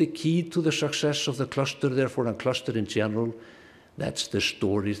what's the key to the success of the cluster, therefore, and cluster in general? That's the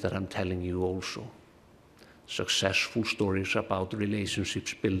stories that I'm telling you also. Successful stories about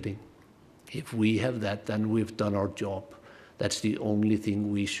relationships building. If we have that, then we've done our job. That's the only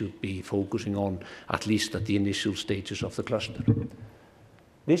thing we should be focusing on, at least at the initial stages of the cluster.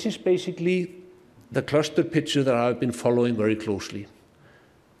 This is basically the cluster picture that I've been following very closely.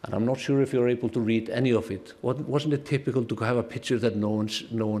 And I'm not sure if you're able to read any of it. Wasn't it typical to have a picture that no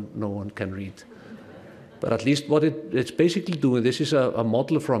one can read? But at least what it's basically doing, this is a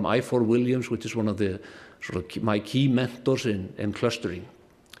model from I4 Williams, which is one of the my key mentors in clustering.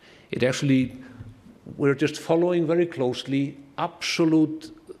 It actually, we're just following very closely,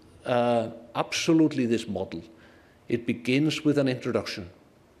 absolutely this model. It begins with an introduction.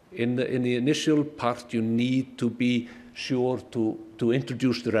 In the initial part, you need to be sure to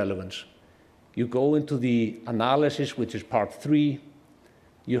introduce the relevance. You go into the analysis, which is part 3.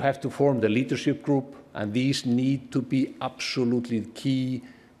 You have to form the leadership group, and these need to be absolutely key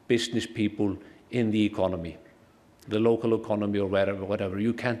business people in the economy, the local economy or whatever.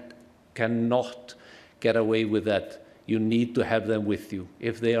 You cannot get away with that. you need to have them with you.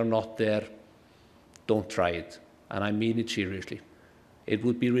 If they are not there, don't try it. And I mean it seriously. It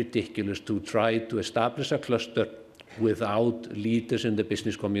would be ridiculous to try to establish a cluster without leaders in the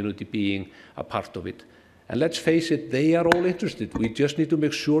business community being a part of it. And let's face it, they are all interested. We just need to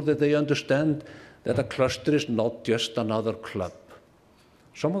make sure that they understand that a cluster is not just another club.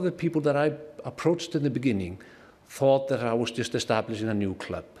 Some of the people that I approached in the beginning thought that I was just establishing a new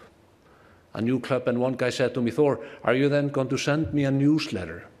club. And one guy said to me, "Thor, are you then going to send me a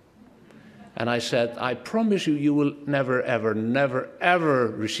newsletter?" And I said, "I promise you, you will never, ever, never, ever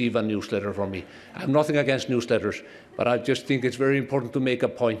receive a newsletter from me. I have nothing against newsletters, but I just think it's very important to make a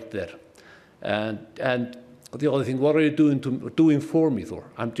point there." And the other thing, what are you doing for me, Thor?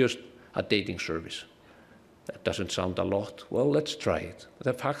 I'm just a dating service. That doesn't sound a lot. Well, let's try it.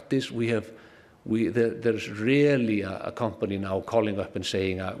 The fact is, there's really a company now calling up and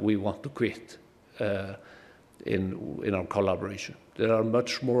saying we want to quit in our collaboration. There are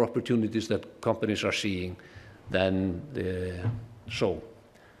much more opportunities that companies are seeing than so.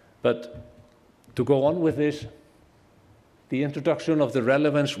 But to go on with this, the introduction of the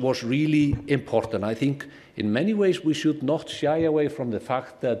relevance was really important. I think in many ways we should not shy away from the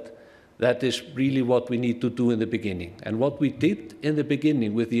fact that that is really what we need to do in the beginning. And what we did in the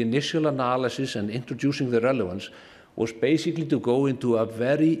beginning with the initial analysis and introducing the relevance was basically to go into a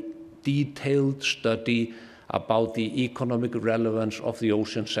very detailed study about the economic relevance of the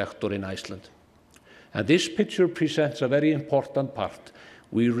ocean sector in Iceland. And this picture presents a very important part.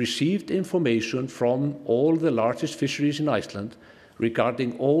 We received information from all the largest fisheries in Iceland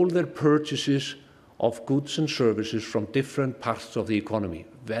regarding all their purchases of goods and services from different parts of the economy.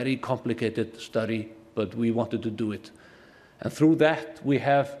 Very complicated study, but we wanted to do it. And through that, we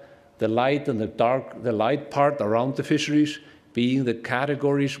have the light and the dark, the light part around the fisheries being the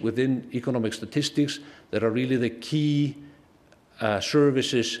categories within economic statistics that are really the key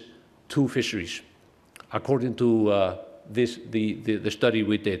services to fisheries, according to the study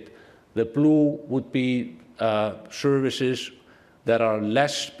we did. The blue would be services that are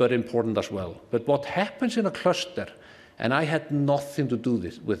less but important as well. But what happens in a cluster, and I had nothing to do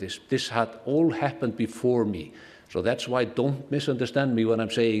with this. This had all happened before me. So that's why don't misunderstand me when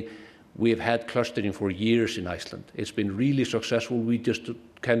I'm saying we've had clustering for years in Iceland. It's been really successful. We just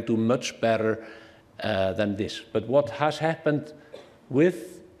can do much better than this. But what has happened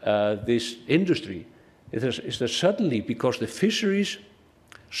with this industry is that suddenly, because the fisheries,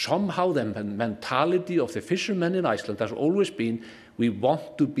 somehow the mentality of the fishermen in Iceland has always been, we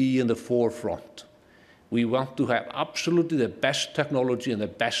want to be in the forefront. We want to have absolutely the best technology and the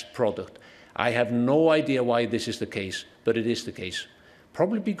best product. I have no idea why this is the case, but it is the case.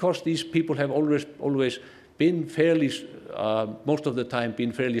 Probably because these people have always been fairly, most of the time,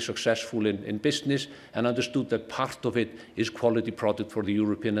 been fairly successful in business and understood that part of it is quality product for the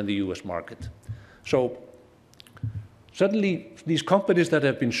European and the US market. So suddenly, these companies that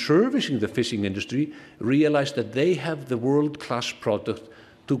have been servicing the fishing industry realize that they have the world-class product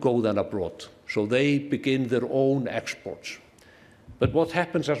to go then abroad. So they begin their own exports. But what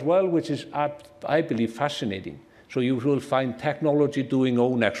happens as well, which is, I believe, fascinating, so you will find technology doing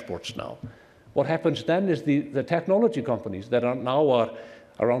own exports now. What happens then is the technology companies that are now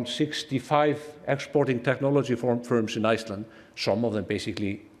around 65 exporting technology firms in Iceland, some of them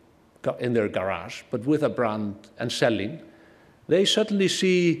basically in their garage, but with a brand and selling, they suddenly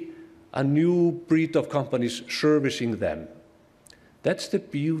see a new breed of companies servicing them. That's the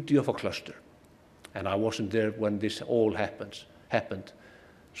beauty of a cluster. And I wasn't there when this all happened.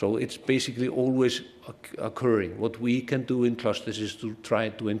 So it's basically always occurring. What we can do in clusters is to try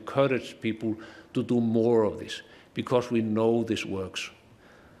to encourage people to do more of this, because we know this works.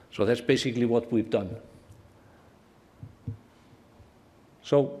 So that's basically what we've done.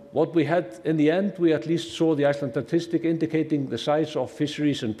 So what we had in the end, we at least saw the Iceland statistic indicating the size of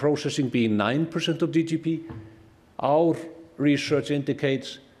fisheries and processing being 9% of GDP. Our research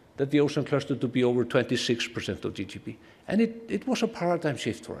indicates that the ocean cluster to be over 26% of GDP. And it was a paradigm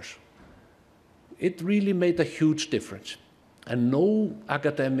shift for us. It really made a huge difference. And no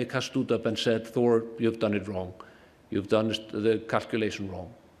academic has stood up and said, "Thor, you've done it wrong. You've done the calculation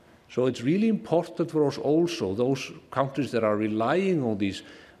wrong." So it's really important for us also, those countries that are relying on these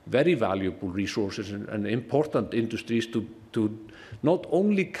very valuable resources and important industries to not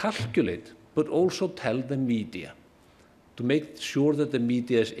only calculate, but also tell the media, to make sure that the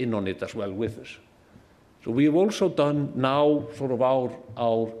media is in on it as well with us. So we have also done now sort of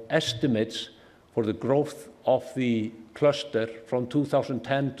our estimates for the growth of the cluster from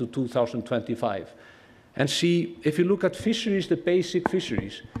 2010 to 2025. And see, if you look at fisheries, the basic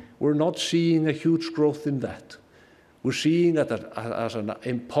fisheries, we're not seeing a huge growth in that. we're seeing it as an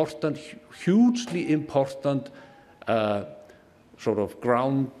important, hugely important sort of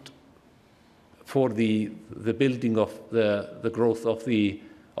ground for the building of the growth of the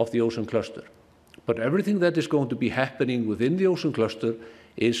ocean cluster. But everything that is going to be happening within the ocean cluster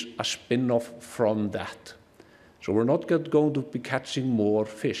is a spin-off from that. So we're not going to be catching more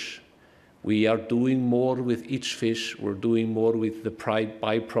fish. We are doing more with each fish. We're doing more with the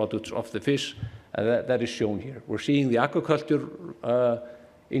byproducts of the fish, and that is shown here. We're seeing the aquaculture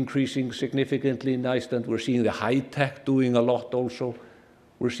increasing significantly in Iceland. We're seeing the high-tech doing a lot also.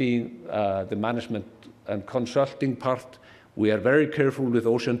 We're seeing the management and consulting part. We are very careful with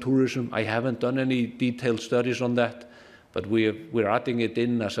ocean tourism. I haven't done any detailed studies on that, but we're adding it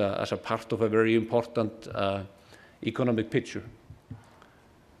in as a part of a very important economic picture.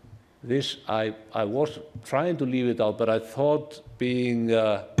 This, I was trying to leave it out, but I thought being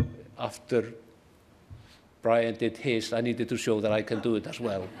after Brian did his, I needed to show that I can do it as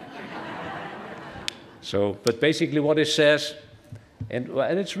well. So, but basically what it says, and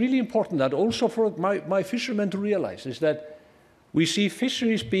it's really important that also for my fishermen to realize, is that we see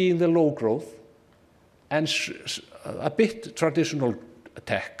fisheries being the low growth and a bit traditional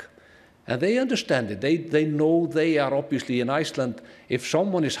tech. And they understand it. They know they are obviously in Iceland. If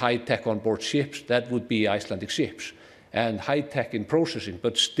someone is high-tech on board ships, that would be Icelandic ships, and high-tech in processing.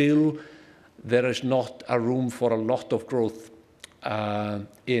 But still, there is not a room for a lot of growth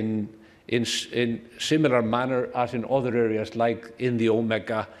in similar manner as in other areas, like in the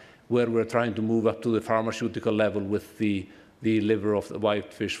Omega, where we're trying to move up to the pharmaceutical level with the liver of the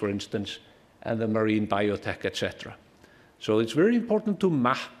whitefish, for instance, and the marine biotech, etc. So it's very important to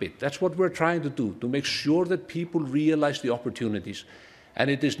map it. That's what we're trying to do, to make sure that people realize the opportunities.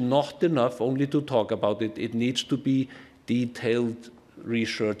 And it is not enough only to talk about it. It needs to be detailed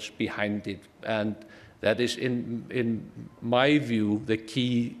research behind it. And that is, in my view, the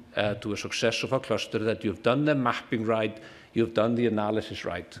key to a success of a cluster, that you've done the mapping right, you've done the analysis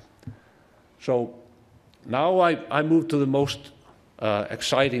right. So now I move to the most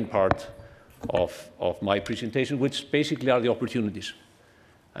exciting part of my presentation, which basically are the opportunities.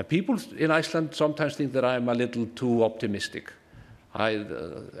 And people in Iceland sometimes think that I'm a little too optimistic.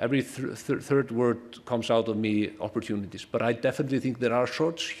 Every third word comes out of me, opportunities. But I definitely think there are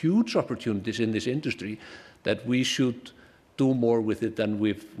such huge opportunities in this industry that we should do more with it than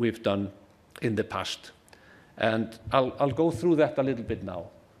we've done in the past. And I'll go through that a little bit now.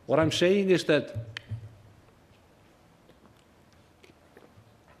 What I'm saying is that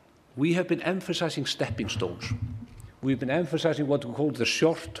we have been emphasizing stepping stones. We've been emphasizing what we call the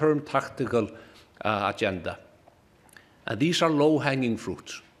short-term tactical agenda. And these are low-hanging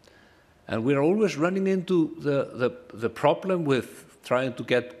fruits. And we're always running into the problem with trying to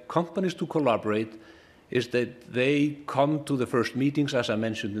get companies to collaborate is that they come to the first meetings, as I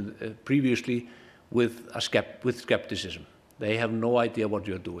mentioned previously, with skepticism. They have no idea what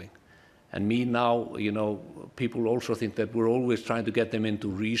you're doing. And me now, people also think that we're always trying to get them into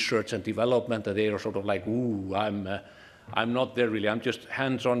research and development, and they are sort of like, ooh, I'm not there really. I'm just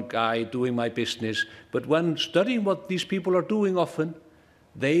hands-on guy doing my business. But when studying what these people are doing often,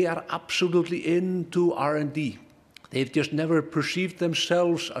 they are absolutely into R&D. They've just never perceived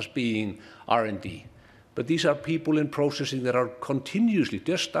themselves as being R&D. But these are people in processing that are continuously,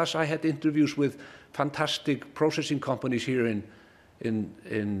 just as I had interviews with fantastic processing companies here in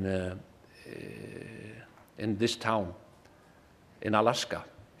this town, in Alaska.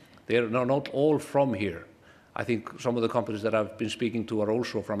 They're not all from here. I think some of the companies that I've been speaking to are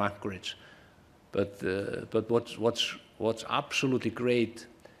also from Anchorage. But what's absolutely great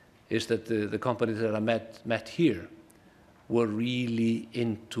is that the companies that I met here were really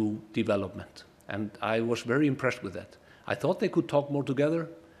into development. And I was very impressed with that. I thought they could talk more together,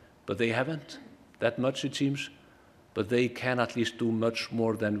 but they haven't that much, it seems. But they can at least do much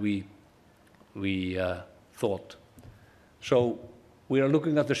more than we thought. So we are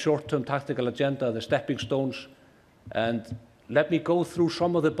looking at the short-term tactical agenda, the stepping stones, and let me go through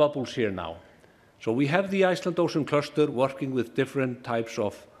some of the bubbles here now. So we have the Iceland Ocean Cluster working with different types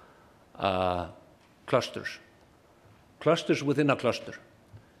of clusters within a cluster.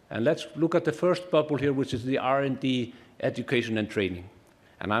 And let's look at the first bubble here, which is the R&D education and training.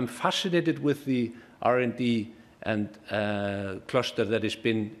 And I'm fascinated with the R&D and cluster that has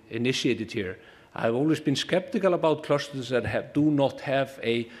been initiated here. I've always been skeptical about clusters that do not have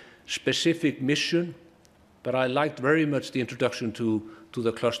a specific mission, but I liked very much the introduction to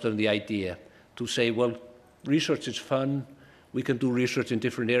the cluster and the idea to say, well, research is fun. We can do research in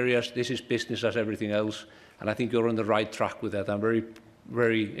different areas. This is business as everything else. And I think you're on the right track with that. I'm very,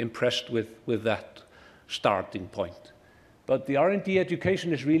 very impressed with that starting point. But the R&D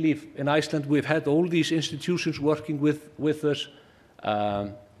education is really, in Iceland, we've had all these institutions working with us.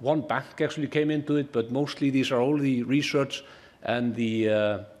 One bank actually came into it, but mostly these are all the research and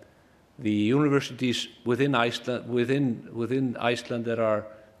the universities within Iceland that are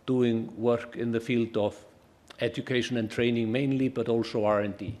doing work in the field of education and training mainly, but also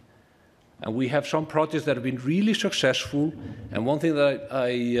R&D. And we have some projects that have been really successful. And one thing that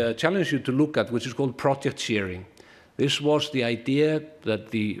I challenge you to look at, which is called project sharing. This was the idea that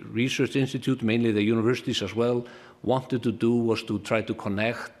the research institute, mainly the universities as well, wanted to do, was to try to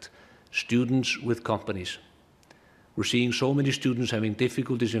connect students with companies. We're seeing so many students having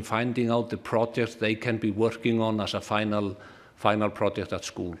difficulties in finding out the projects they can be working on as a final project at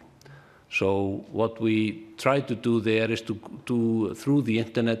school. So what we try to do there is to through the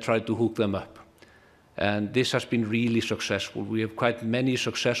internet, try to hook them up. And this has been really successful. We have quite many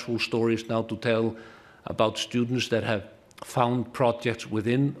successful stories now to tell about students that have found projects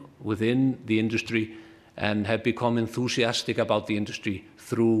within the industry and have become enthusiastic about the industry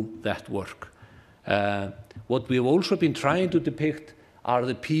through that work. What we've also been trying to depict are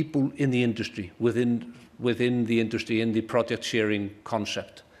the people in the industry, within the industry, in the project sharing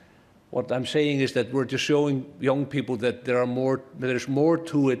concept. What I'm saying is that we're just showing young people that there's more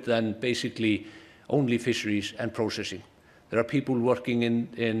to it than basically only fisheries and processing. There are people working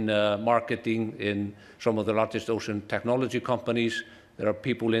in marketing in some of the largest ocean technology companies. There are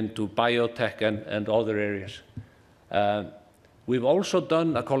people into biotech and other areas. We've also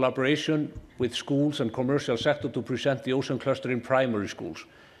done a collaboration with schools and commercial sector to present the ocean cluster in primary schools.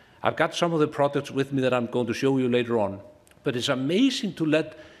 I've got some of the products with me that I'm going to show you later on. But it's amazing to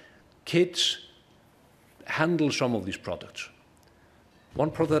let kids handle some of these products.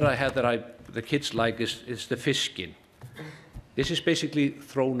 One product I had that the kids like is the fish skin. This is basically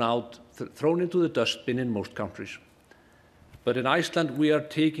thrown into the dustbin in most countries. But in Iceland, we are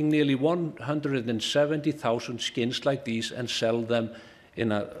taking nearly 170,000 skins like these and sell them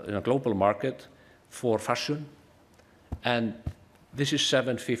in a global market for fashion. And this is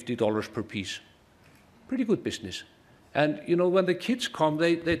 $750 per piece. Pretty good business. And you know, when the kids come,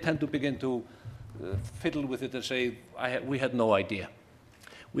 they tend to begin to fiddle with it and say, we had no idea.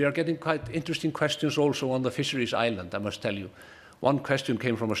 We are getting quite interesting questions also on the fisheries island, I must tell you. One question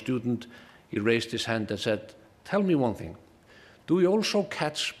came from a student. He raised his hand and said, tell me one thing. Do we also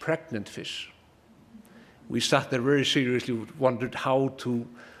catch pregnant fish? We sat there very seriously, wondered how to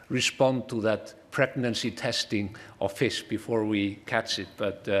respond to that pregnancy testing of fish before we catch it.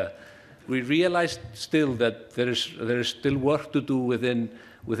 But we realized still that there is still work to do within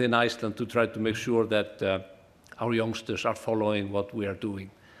Iceland to try to make sure that our youngsters are following what we are doing,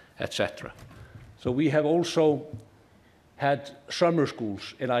 etc. So we have also had summer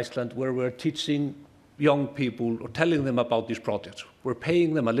schools in Iceland where we're teaching young people or telling them about these projects. We're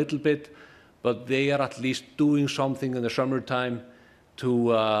paying them a little bit, but they are at least doing something in the summertime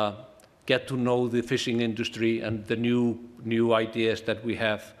to get to know the fishing industry and the new ideas that we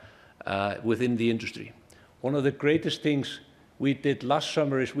have within the industry. One of the greatest things we did last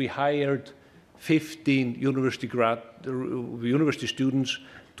summer is we hired 15 university students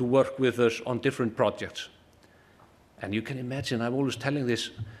to work with us on different projects. And you can imagine, I'm always telling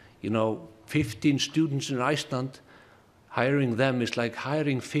this, 15 students in Iceland, hiring them is like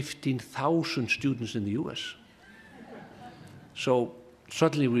hiring 15,000 students in the US. So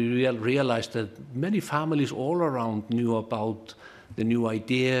suddenly we realized that many families all around knew about the new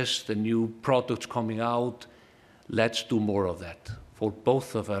ideas, the new products coming out. Let's do more of that. For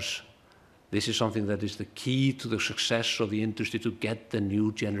both of us, this is something that is the key to the success of the industry, to get the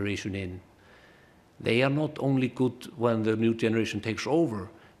new generation in. They are not only good when the new generation takes over,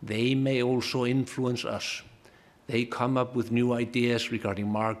 they may also influence us. They come up with new ideas regarding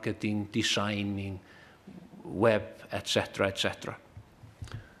marketing, designing, web, etc., etc.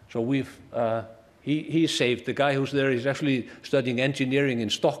 So he's saved. The guy who's there is actually studying engineering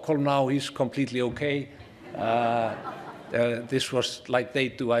in Stockholm now. He's completely okay. This was like they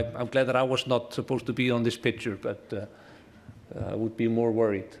do. I'm glad that I was not supposed to be on this picture, but I would be more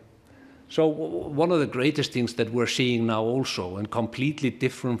worried. So one of the greatest things that we're seeing now also, and completely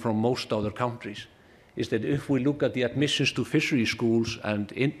different from most other countries, is that if we look at the admissions to fishery schools and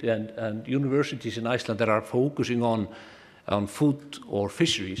universities in Iceland that are focusing on food or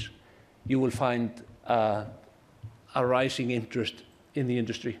fisheries, you will find a rising interest in the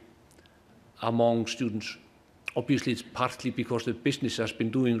industry among students. Obviously, it's partly because the business has been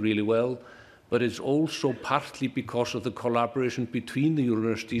doing really well, but it's also partly because of the collaboration between the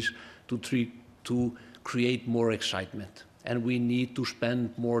universities to create more excitement. And we need to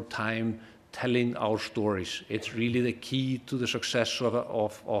spend more time telling our stories. It's really the key to the success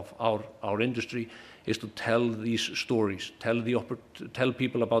of our industry, is to tell these stories, tell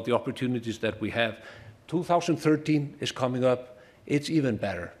people about the opportunities that we have. 2013 is coming up. It's even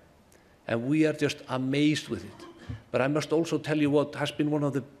better. And we are just amazed with it. But I must also tell you what has been one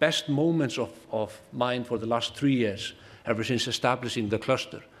of the best moments of mine for the last 3 years, ever since establishing the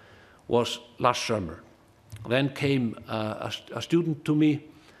cluster, was last summer. Then came a student to me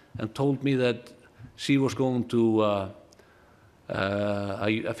and told me that she was going to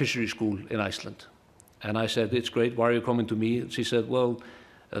a fishery school in Iceland. And I said, it's great, why are you coming to me? She said, well,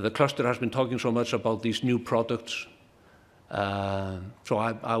 the cluster has been talking so much about these new products, so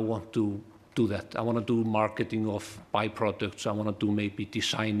I want to do that. I want to do marketing of byproducts, I want to do maybe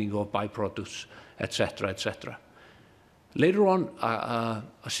designing of byproducts, etc., etc. Later on, a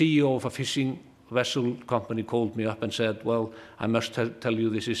CEO of a fishing vessel company called me up and said, well, I must tell you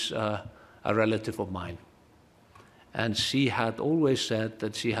this is a relative of mine. And she had always said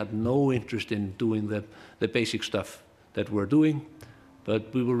that she had no interest in doing the basic stuff that we're doing,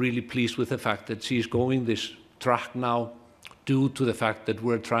 but we were really pleased with the fact that she's going this track now due to the fact that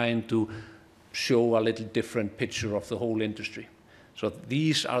we're trying to show a little different picture of the whole industry. So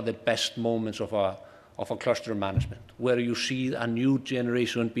these are the best moments of a cluster management, where you see a new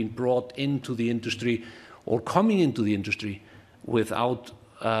generation being brought into the industry or coming into the industry without,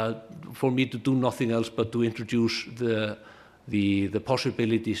 for me to do nothing else but to introduce the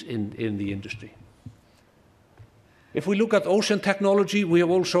possibilities in the industry. If we look at ocean technology, we have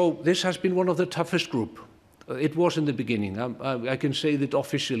also, this has been one of the toughest group. It was in the beginning. I can say that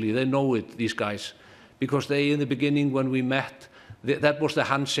officially, they know it, these guys, because they, in the beginning when we met, that was the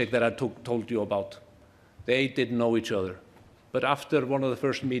handshake that I told you about. They didn't know each other. But after one of the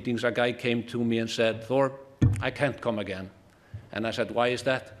first meetings, a guy came to me and said, Thor, I can't come again. And I said, why is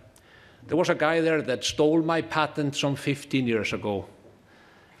that? There was a guy there that stole my patent some 15 years ago.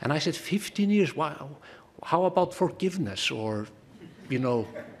 And I said, 15 years? Wow. How about forgiveness? Or, you know,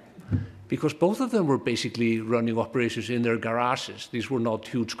 because both of them were basically running operations in their garages. These were not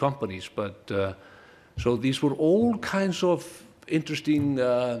huge companies, but so these were all kinds of interesting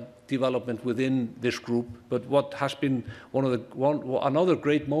development within this group. But what has been another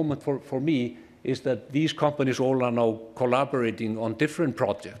great moment for me is that these companies all are now collaborating on different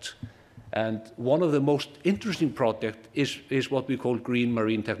projects. And one of the most interesting projects is what we call green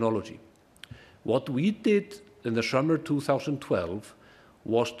marine technology. What we did in the summer 2012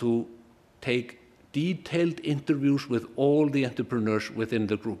 was to take detailed interviews with all the entrepreneurs within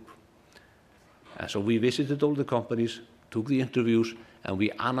the group. And so we visited all the companies, took the interviews, and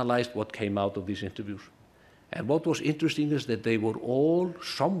we analyzed what came out of these interviews. And what was interesting is that they were all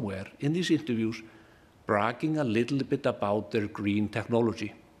somewhere in these interviews bragging a little bit about their green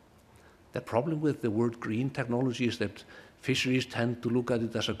technology. The problem with the word green technology is that fisheries tend to look at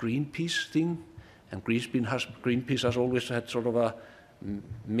it as a Greenpeace thing, and Greenpeace has always had sort of a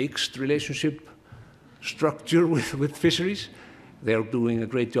mixed relationship structure with fisheries. They're doing a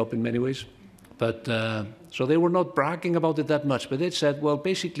great job in many ways. But so they were not bragging about it that much, but they said, well,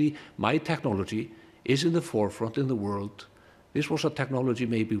 basically, my technology is in the forefront in the world. This was a technology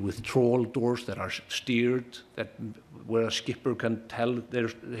maybe with trawl doors that are steered, where a skipper can tell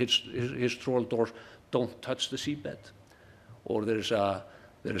his trawl doors don't touch the seabed. Or there's a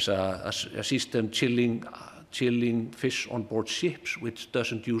system chilling fish on board ships, which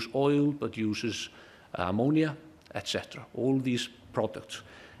doesn't use oil but uses ammonia, etc. All these products.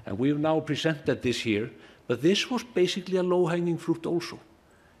 And we've now presented this here, but this was basically a low-hanging fruit also.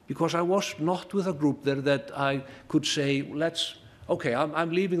 Because I was not with a group there that I could say, okay,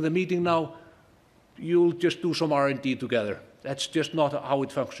 I'm leaving the meeting now, you'll just do some R&D together. That's just not how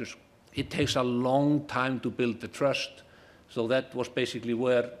it functions. It takes a long time to build the trust. So that was basically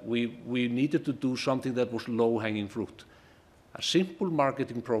where we needed to do something that was low-hanging fruit. A simple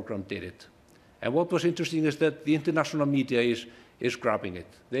marketing program did it. And what was interesting is that the international media is grabbing it.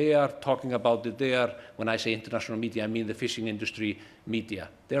 They are talking about it. When I say international media, I mean the fishing industry media.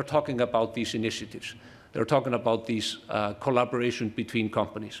 They're talking about these initiatives. They're talking about these collaboration between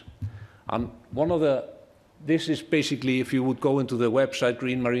companies. And this is basically, if you would go into the website,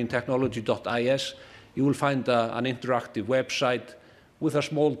 greenmarinetechnology.is, you will find an interactive website with a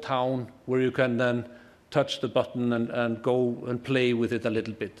small town where you can then touch the button and go and play with it a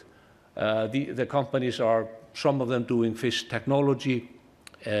little bit. The companies are, some of them doing fish technology,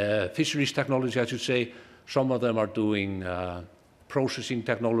 fisheries technology, I should say. Some of them are doing processing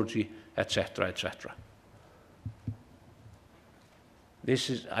technology, etc., etc.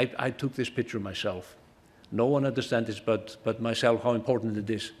 I took this picture myself. No one understands this but myself, how important it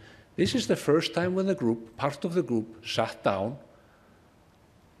is. This is the first time when the group, part of the group, sat down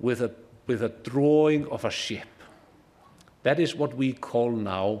with a drawing of a ship. That is what we call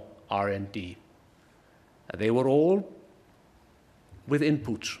now R&D. They were all with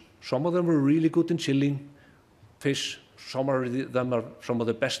inputs. Some of them were really good in chilling fish. Some of them are some of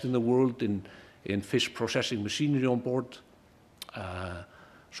the best in the world in fish processing machinery on board.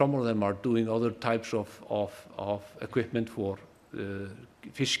 Some of them are doing other types of equipment for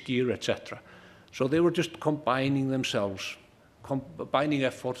fish gear, etc. So they were just combining themselves, combining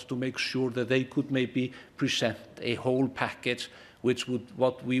efforts to make sure that they could maybe present a whole package, which would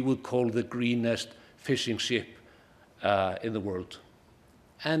what we would call the greenest fishing ship in the world.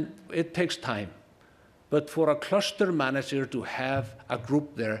 And it takes time. But for a cluster manager to have a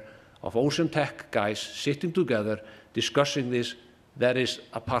group there of ocean tech guys sitting together, discussing this, that is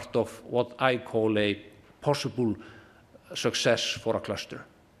a part of what I call a possible success for a cluster.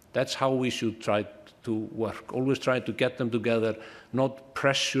 That's how we should try to work. Always try to get them together, not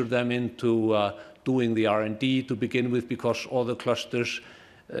pressure them into doing the R&D to begin with, because all the clusters,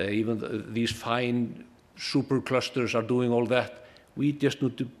 even these fine super clusters are doing all that. We just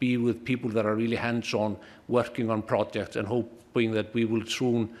need to be with people that are really hands-on, working on projects and hoping that we will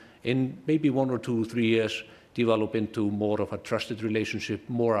soon, in maybe 1 or 2 or 3 years, develop into more of a trusted relationship,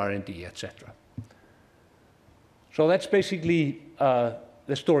 more R&D, etc. So that's basically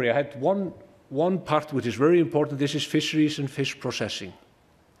the story. I had one part which is very important. This is fisheries and fish processing.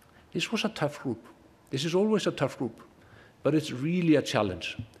 This was a tough group. This is always a tough group, but it's really a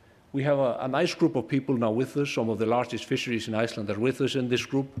challenge. We have a nice group of people now with us. Some of the largest fisheries in Iceland are with us in this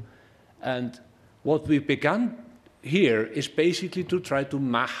group. And what we began here is basically to try to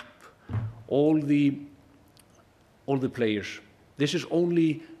map all the players. This is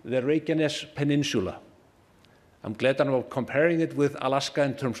only the Reykjanes Peninsula. I'm glad I'm not comparing it with Alaska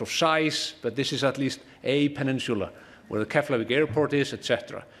in terms of size, but this is at least a peninsula where the Keflavik airport is,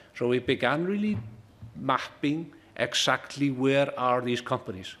 etc. So we began really mapping exactly where are these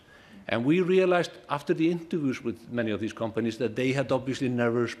companies. And we realized after the interviews with many of these companies that they had obviously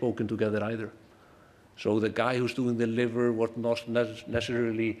never spoken together either. So the guy who's doing the liver was not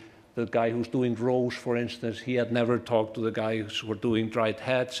necessarily the guy who's doing roes, for instance. He had never talked to the guys who were doing dried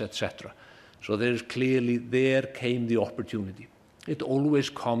heads, etc. So there's clearly, there came the opportunity. It always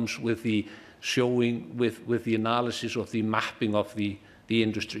comes with the showing, with the analysis of the mapping of the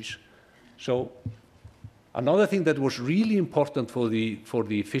industries. So another thing that was really important for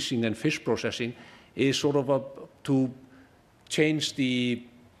the fishing and fish processing is sort of to change the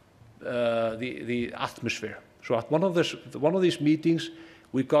atmosphere. So at one of these meetings,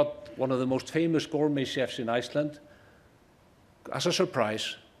 we got one of the most famous gourmet chefs in Iceland as a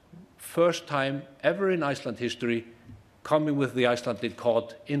surprise. First time ever in Iceland history, coming with the Icelandic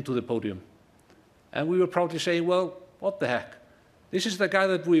cod into the podium. And we were proudly saying, well, what the heck? This is the guy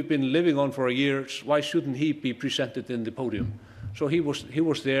that we've been living on for years. Why shouldn't he be presented in the podium? So he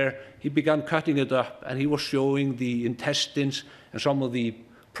was there. He began cutting it up, and he was showing the intestines and some of the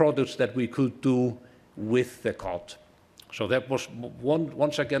products that we could do with the cod. So that was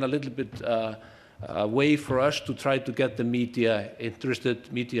once again a little bit a way for us to try to get the media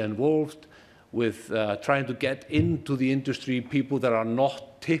interested, media involved, with trying to get into the industry people that are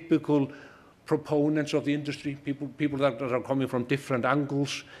not typical proponents of the industry, people that are coming from different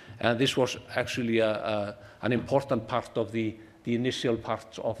angles. And this was actually an important part of the initial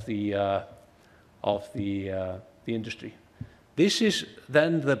parts of the industry. This is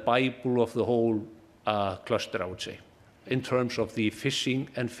then the Bible of the whole cluster, I would say, in terms of the fishing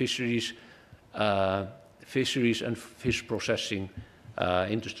and fisheries and fish processing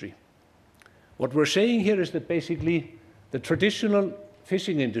industry. What we're saying here is that basically the traditional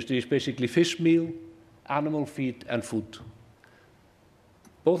fishing industry is basically fish meal, animal feed, and food.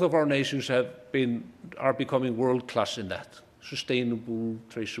 Both of our nations are becoming world-class in that, sustainable,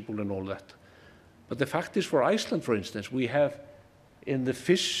 traceable, and all that. But the fact is, for Iceland, for instance, we have in the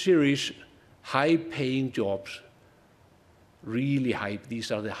fisheries high-paying jobs, really high.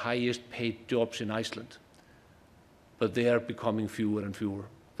 These are the highest paid jobs in Iceland. But they are becoming fewer and fewer,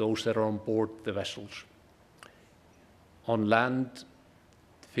 those that are on board the vessels. On land,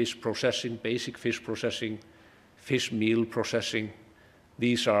 fish processing, basic fish processing, fish meal processing,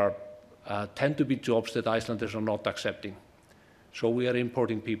 these are tend to be jobs that Icelanders are not accepting. So we are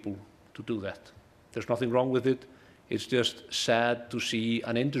importing people to do that. There's nothing wrong with it. It's just sad to see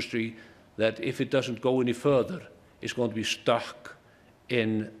an industry that, if it doesn't go any further, is going to be stuck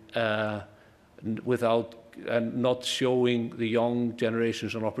in without and not showing the young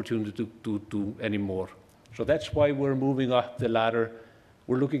generations an opportunity to do any more. So that's why we're moving up the ladder.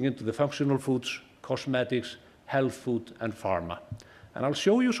 We're looking into the functional foods, cosmetics, health food, and pharma. And I'll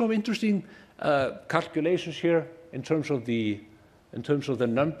show you some interesting calculations here in terms of the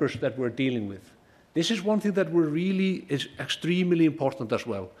numbers that we're dealing with. This is one thing that is extremely important as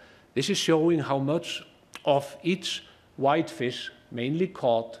well. This is showing how much of each whitefish, mainly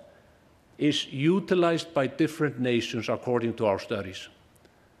cod, is utilized by different nations according to our studies.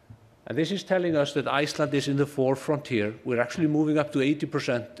 And this is telling us that Iceland is in the forefront here. We're actually moving up to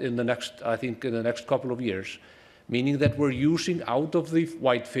 80% in the next couple of years, meaning that we're using out of the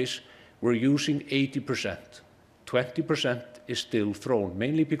whitefish, we're using 80%. 20% is still thrown,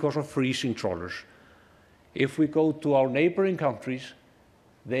 mainly because of freezing trawlers. If we go to our neighboring countries,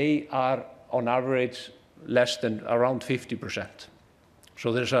 they are on average less than around 50%.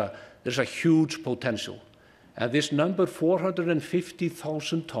 So there's a huge potential. And this number,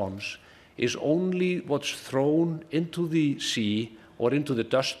 450,000 tons, is only what's thrown into the sea or into the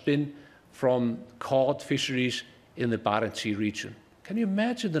dustbin from cod fisheries in the Barents Sea region. Can you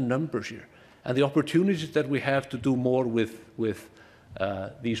imagine the numbers here and the opportunities that we have to do more with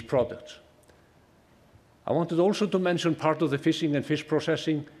these products? I wanted also to mention part of the fishing and fish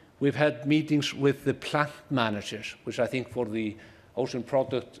processing. We've had meetings with the plant managers, which I think for the ocean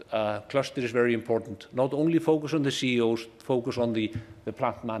product cluster is very important. Not only focus on the CEOs, focus on the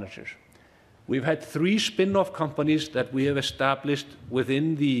plant managers. We've had 3 spin-off companies that we have established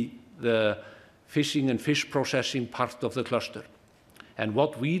within the fishing and fish processing part of the cluster. And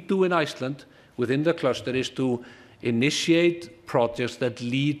what we do in Iceland within the cluster is to initiate projects that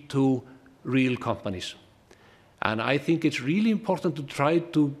lead to real companies. And I think it's really important to try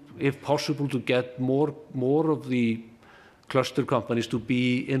to, if possible, to get more of the cluster companies to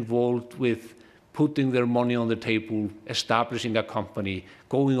be involved with putting their money on the table, establishing a company,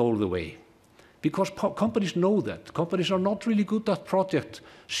 going all the way. Because companies know that. Companies are not really good at project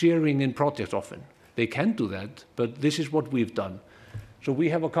sharing in projects often. They can do that, but this is what we've done. So we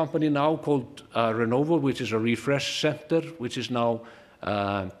have a company now called Renova, which is a refresh center, which is now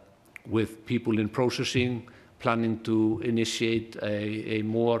with people in processing, planning to initiate a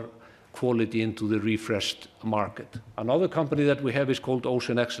more quality into the refreshed market. Another company that we have is called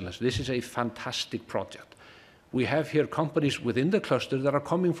Ocean Excellence. This is a fantastic project. We have here companies within the cluster that are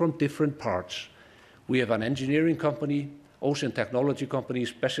coming from different parts. We have an engineering company, ocean technology company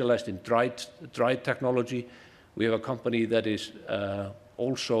specialized in dried technology. We have a company that is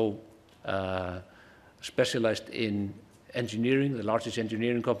also specialized in engineering, the largest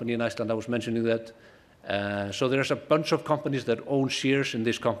engineering company in Iceland. I was mentioning that. So there's a bunch of companies that own shares in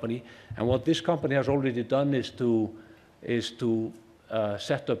this company, and what this company has already done is to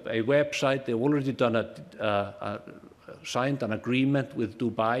set up a website. They've already done signed an agreement with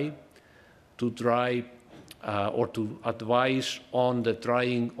Dubai to dry or to advise on the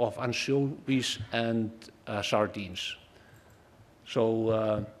drying of anchovies and sardines.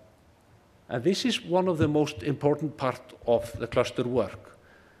 So, and this is one of the most important part of the cluster work.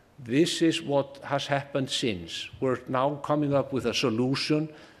 This is what has happened since. We're now coming up with a solution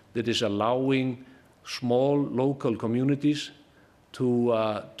that is allowing small local communities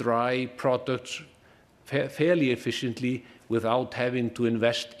to dry products fairly efficiently without having to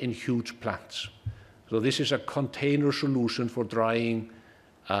invest in huge plants. So this is a container solution for drying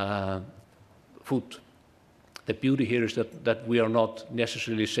food. The beauty here is that we are not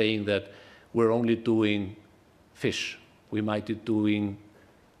necessarily saying that we're only doing fish. We might be doing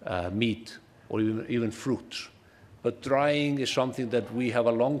meat or even fruits. But drying is something that we have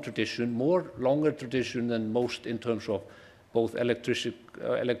a long tradition, longer tradition than most in terms of both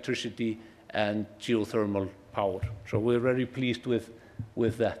electricity and geothermal power. So we're very pleased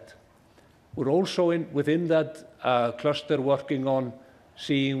with that. We're also within that cluster working on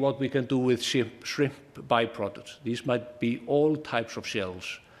seeing what we can do with shrimp byproducts. These might be all types of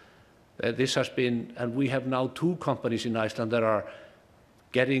shells. This has been, and we have now 2 companies in Iceland that are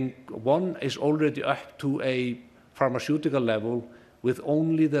getting, one is already up to a pharmaceutical level with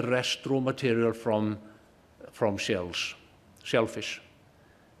only the rest raw material from shellfish.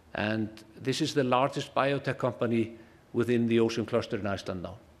 And this is the largest biotech company within the ocean cluster in Iceland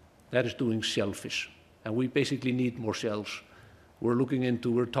now. That is doing shellfish. And we basically need more shells. We're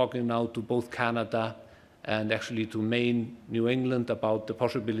talking now to both Canada and actually to Maine, New England about the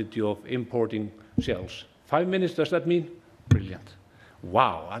possibility of importing shells. 5 minutes, does that mean? Brilliant.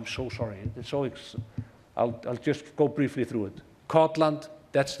 Wow, I'm so sorry. I'll just go briefly through it. Codland,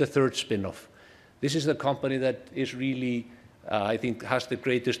 that's the 3rd spin-off. This is the company that is really, I think, has the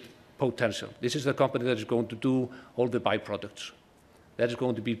greatest potential. This is the company that is going to do all the byproducts. That is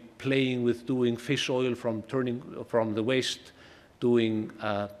going to be playing with doing fish oil from the waste doing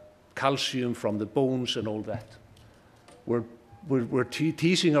calcium from the bones and all that. We're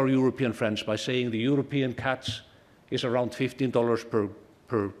teasing our European friends by saying the European catch is around $15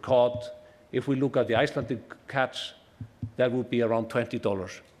 per cod. If we look at the Icelandic catch, that would be around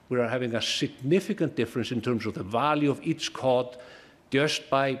 $20. We are having a significant difference in terms of the value of each cod just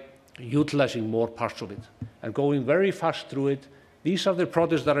by utilizing more parts of it and going very fast through it. These are the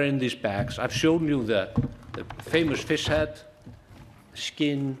products that are in these bags. I've shown you the famous fish head,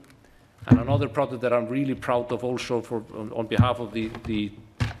 skin, and another product that I'm really proud of also on behalf of the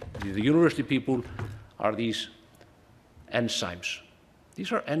university people are these enzymes.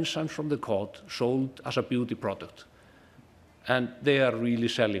 These are enzymes from the cod sold as a beauty product, and they are really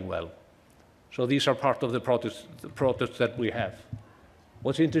selling well. So these are part of the products that we have.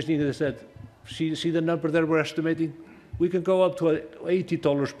 What's interesting is that, see the number that we're estimating? We can go up to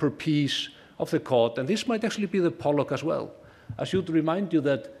 $80 per piece of the cod, and this might actually be the pollock as well. I should remind you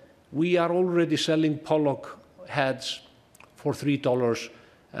that we are already selling pollock heads for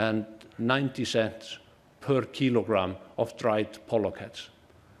 $3.90 per kilogram of dried pollock heads,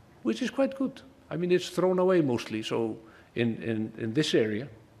 which is quite good. I mean, it's thrown away mostly, so in this area.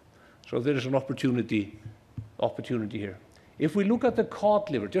 So there is an opportunity here. If we look at the cod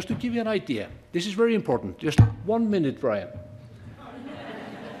liver, just to give you an idea, this is very important. Just 1 minute, Brian.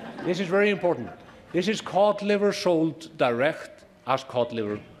 This is very important. This is cod liver sold direct as cod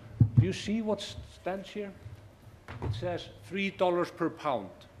liver. Do you see what stands here? It says $3 per pound.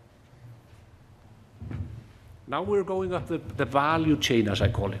 Now we're going up the value chain, as I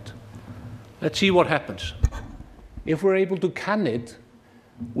call it. Let's see what happens. If we're able to can it,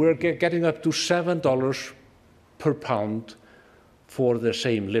 we're getting up to $7 per pound for the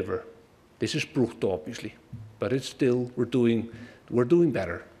same liver. This is brutto, obviously, but it's still, we're doing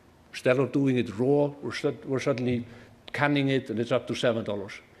better. Instead of doing it raw, we're suddenly canning it, and it's up to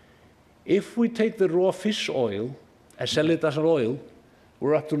 $7. If we take the raw fish oil and sell it as an oil,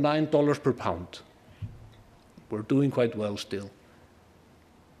 we're up to $9 per pound. We're doing quite well still.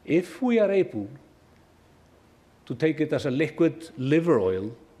 If we are able to take it as a liquid liver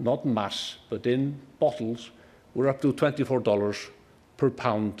oil, not mass, but in bottles, we're up to $24 per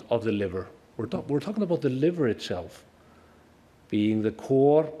pound of the liver. We're talking about the liver itself being the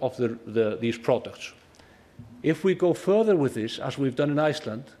core of these products. If we go further with this, as we've done in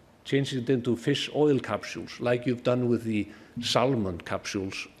Iceland, changing it into fish oil capsules, like you've done with the salmon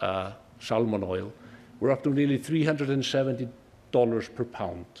capsules, salmon oil, we're up to nearly $370 per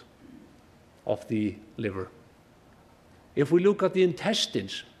pound of the liver. If we look at the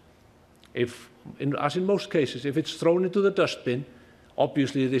intestines, as in most cases, if it's thrown into the dustbin,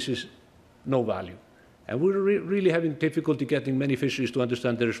 obviously this is no value. And we're really having difficulty getting many fisheries to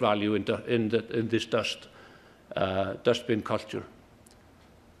understand there is value in this dustbin culture.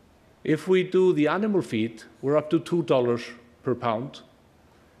 If we do the animal feed, we're up to $2 per pound.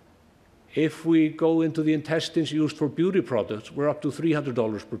 If we go into the intestines used for beauty products, we're up to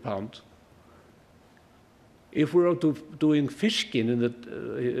 $300 per pound. If we're doing fish skin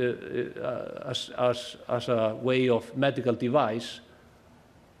as a way of medical device,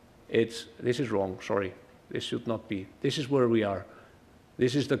 this is wrong, sorry. This should not be. This is where we are.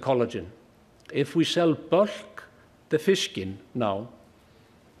 This is the collagen. If we sell bulk the fish skin now,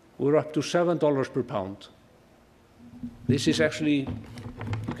 we're up to $7 per pound. This is actually,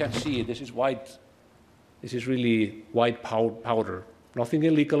 you can't see it, this is white. This is really white powder. Nothing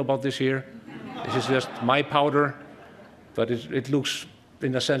illegal about this here. This is just my powder, but it looks,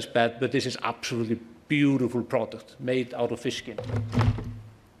 in a sense, bad, but this is absolutely beautiful product made out of fish skin.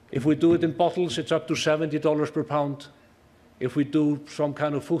 If we do it in bottles, it's up to $70 per pound. If we do some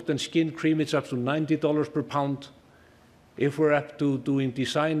kind of foot and skin cream, it's up to $90 per pound. If we're up to doing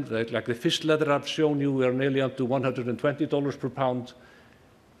design, like the fish leather I've shown you, we're nearly up to $120 per pound.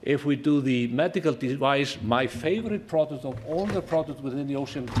 If we do the medical device, my favorite product of all the products within the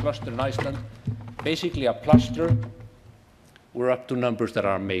ocean cluster in Iceland, basically a plaster, we're up to numbers that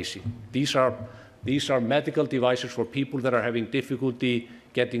are amazing. These are medical devices for people that are having difficulty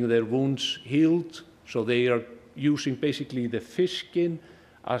getting their wounds healed, so they are using basically the fish skin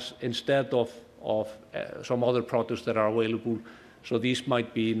as instead of some other products that are available. So these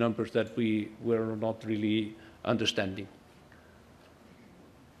might be numbers that we're not really understanding.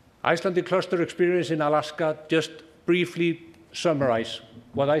 Icelandic cluster experience in Alaska, just briefly summarize.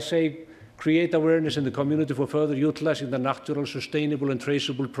 What I say, create awareness in the community for further utilizing the natural, sustainable, and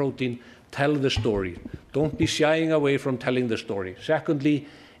traceable protein. Tell the story. Don't be shying away from telling the story. Secondly,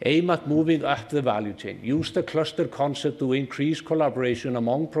 aim at moving up the value chain. Use the cluster concept to increase collaboration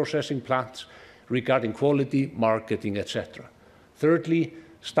among processing plants regarding quality, marketing, etc. Thirdly,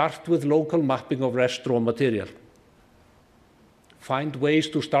 start with local mapping of rest raw material. Find ways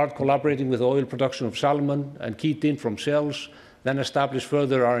to start collaborating with oil production of salmon and chitin from shells, then establish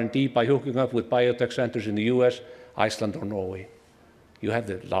further R&D by hooking up with biotech centers in the US, Iceland, or Norway. You have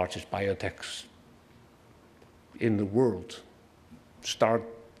the largest biotechs in the world. Start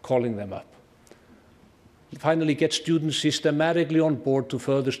calling them up. Finally, get students systematically on board to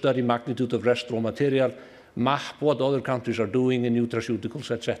further study magnitude of rest raw material, map what other countries are doing in nutraceuticals,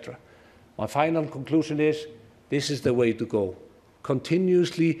 etc. My final conclusion is, this is the way to go.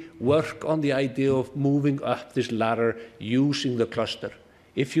 Continuously work on the idea of moving up this ladder using the cluster.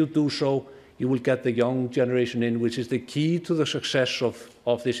 If you do so, you will get the young generation in, which is the key to the success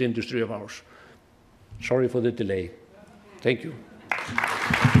of this industry of ours. Sorry for the delay. Thank you.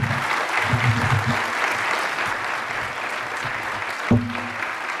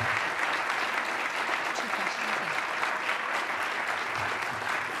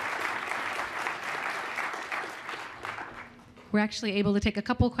 We're actually able to take a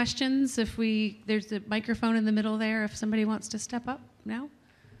couple questions if there's a microphone in the middle there, if somebody wants to step up now.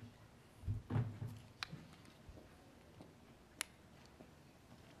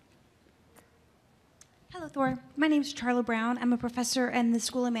 Hello, Thor. My name is Charla Brown. I'm a professor in the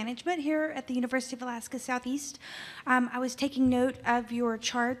School of Management here at the University of Alaska Southeast. I was taking note of your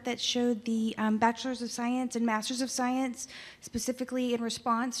chart that showed the Bachelors of Science and Masters of Science, specifically in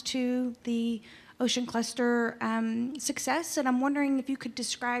response to the Ocean Cluster success, and I'm wondering if you could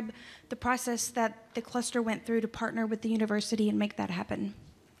describe the process that the cluster went through to partner with the university and make that happen.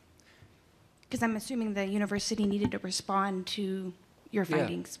 Because I'm assuming the university needed to respond to your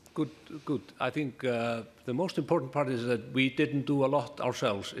findings. Yeah, good. I think the most important part is that we didn't do a lot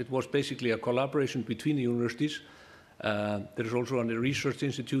ourselves. It was basically a collaboration between the universities. There is also a research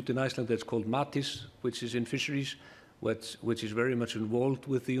institute in Iceland that's called MATIS, which is in fisheries, which is very much involved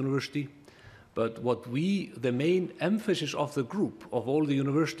with the university. But the main emphasis of the group, of all the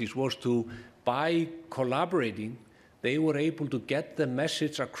universities, was to, by collaborating, they were able to get the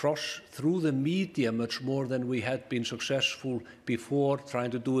message across through the media much more than we had been successful before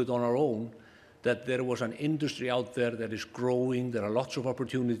trying to do it on our own, that there was an industry out there that is growing, there are lots of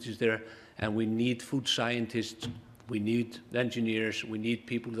opportunities there, and we need food scientists, we need engineers, we need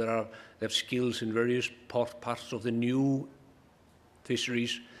people that have skills in various parts of the new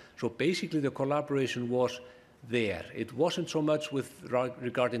fisheries. So basically the collaboration was there. It wasn't so much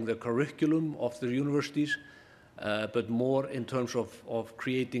regarding the curriculum of the universities, but more in terms of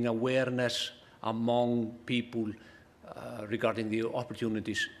creating awareness among people regarding the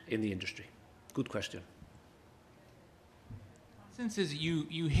opportunities in the industry. Good question. Since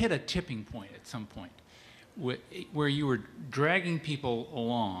you hit a tipping point at some point where you were dragging people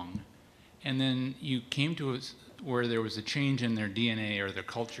along, and then you came to where there was a change in their DNA or their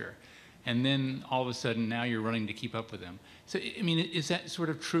culture, and then all of a sudden now you're running to keep up with them. So, I mean, is that sort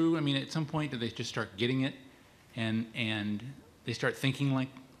of true? I mean, at some point do they just start getting it and they start thinking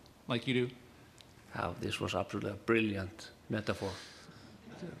like you do? Oh, this was absolutely a brilliant metaphor.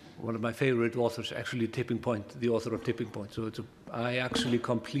 One of my favorite authors, actually Tipping Point, the author of Tipping Point. So I actually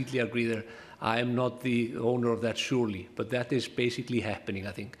completely agree there. I am not the owner of that, surely, but that is basically happening,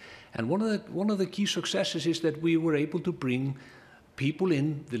 I think. And one of the key successes is that we were able to bring people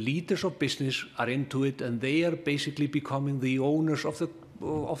in, the leaders of business are into it, and they are basically becoming the owners of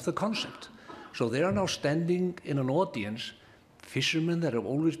the concept. So they are now standing in an audience, fishermen that have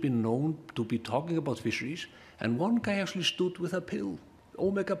always been known to be talking about fisheries, and one guy actually stood with a pill,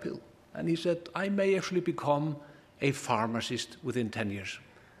 omega pill, and he said, I may actually become a pharmacist within 10 years.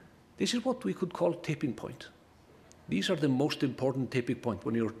 This is what we could call tipping point. These are the most important tipping point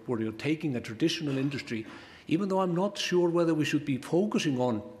when you're taking a traditional industry, even though I'm not sure whether we should be focusing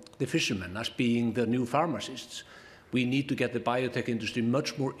on the fishermen as being the new pharmacists. We need to get the biotech industry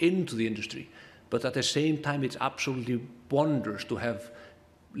much more into the industry. But at the same time, it's absolutely wondrous to have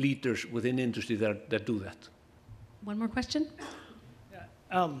leaders within industry that do that. One more question?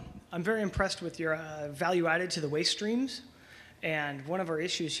 Yeah. I'm very impressed with your value added to the waste streams. And one of our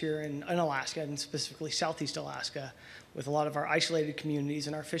issues here in Alaska, and specifically Southeast Alaska, with a lot of our isolated communities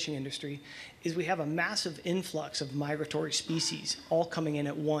and our fishing industry, is we have a massive influx of migratory species all coming in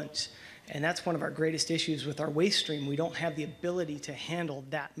at once. And that's one of our greatest issues with our waste stream. We don't have the ability to handle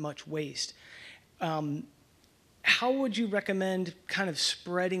that much waste. How would you recommend kind of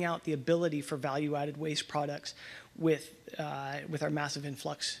spreading out the ability for value-added waste products with our massive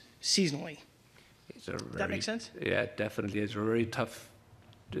influx seasonally? Does that make sense? Yeah, definitely. It's a very tough,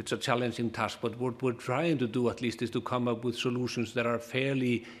 it's a challenging task, but what we're trying to do at least is to come up with solutions that are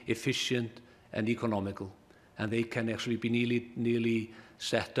fairly efficient and economical. and they can actually be nearly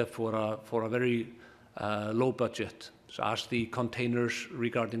set up for a very low budget. So as the containers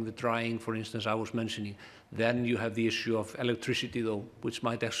regarding the drying, for instance, I was mentioning, then you have the issue of electricity, though, which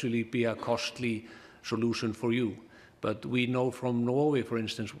might actually be a costly solution for you. But we know from Norway, for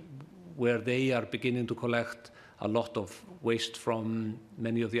instance, where they are beginning to collect a lot of waste from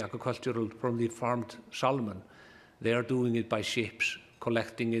many of the agricultural, from the farmed salmon. They are doing it by ships,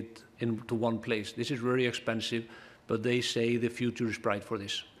 collecting it into one place. This is very expensive, but they say the future is bright for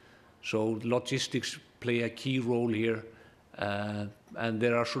this. So logistics play a key role here, and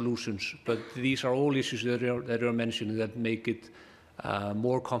there are solutions. But these are all issues that are mentioned that make it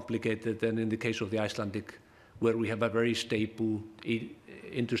more complicated than in the case of the Icelandic, where we have a very stable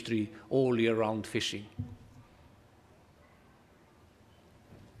industry all year round fishing.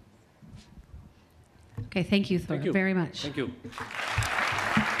 Okay, thank you, Thor, very much. Thank you.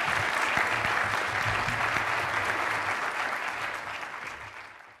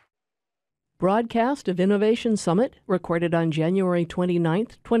 Broadcast of Innovation Summit, recorded on January 29,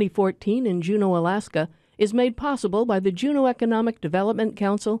 2014 in Juneau, Alaska, is made possible by the Juneau Economic Development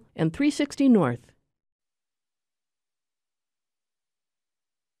Council and 360 North.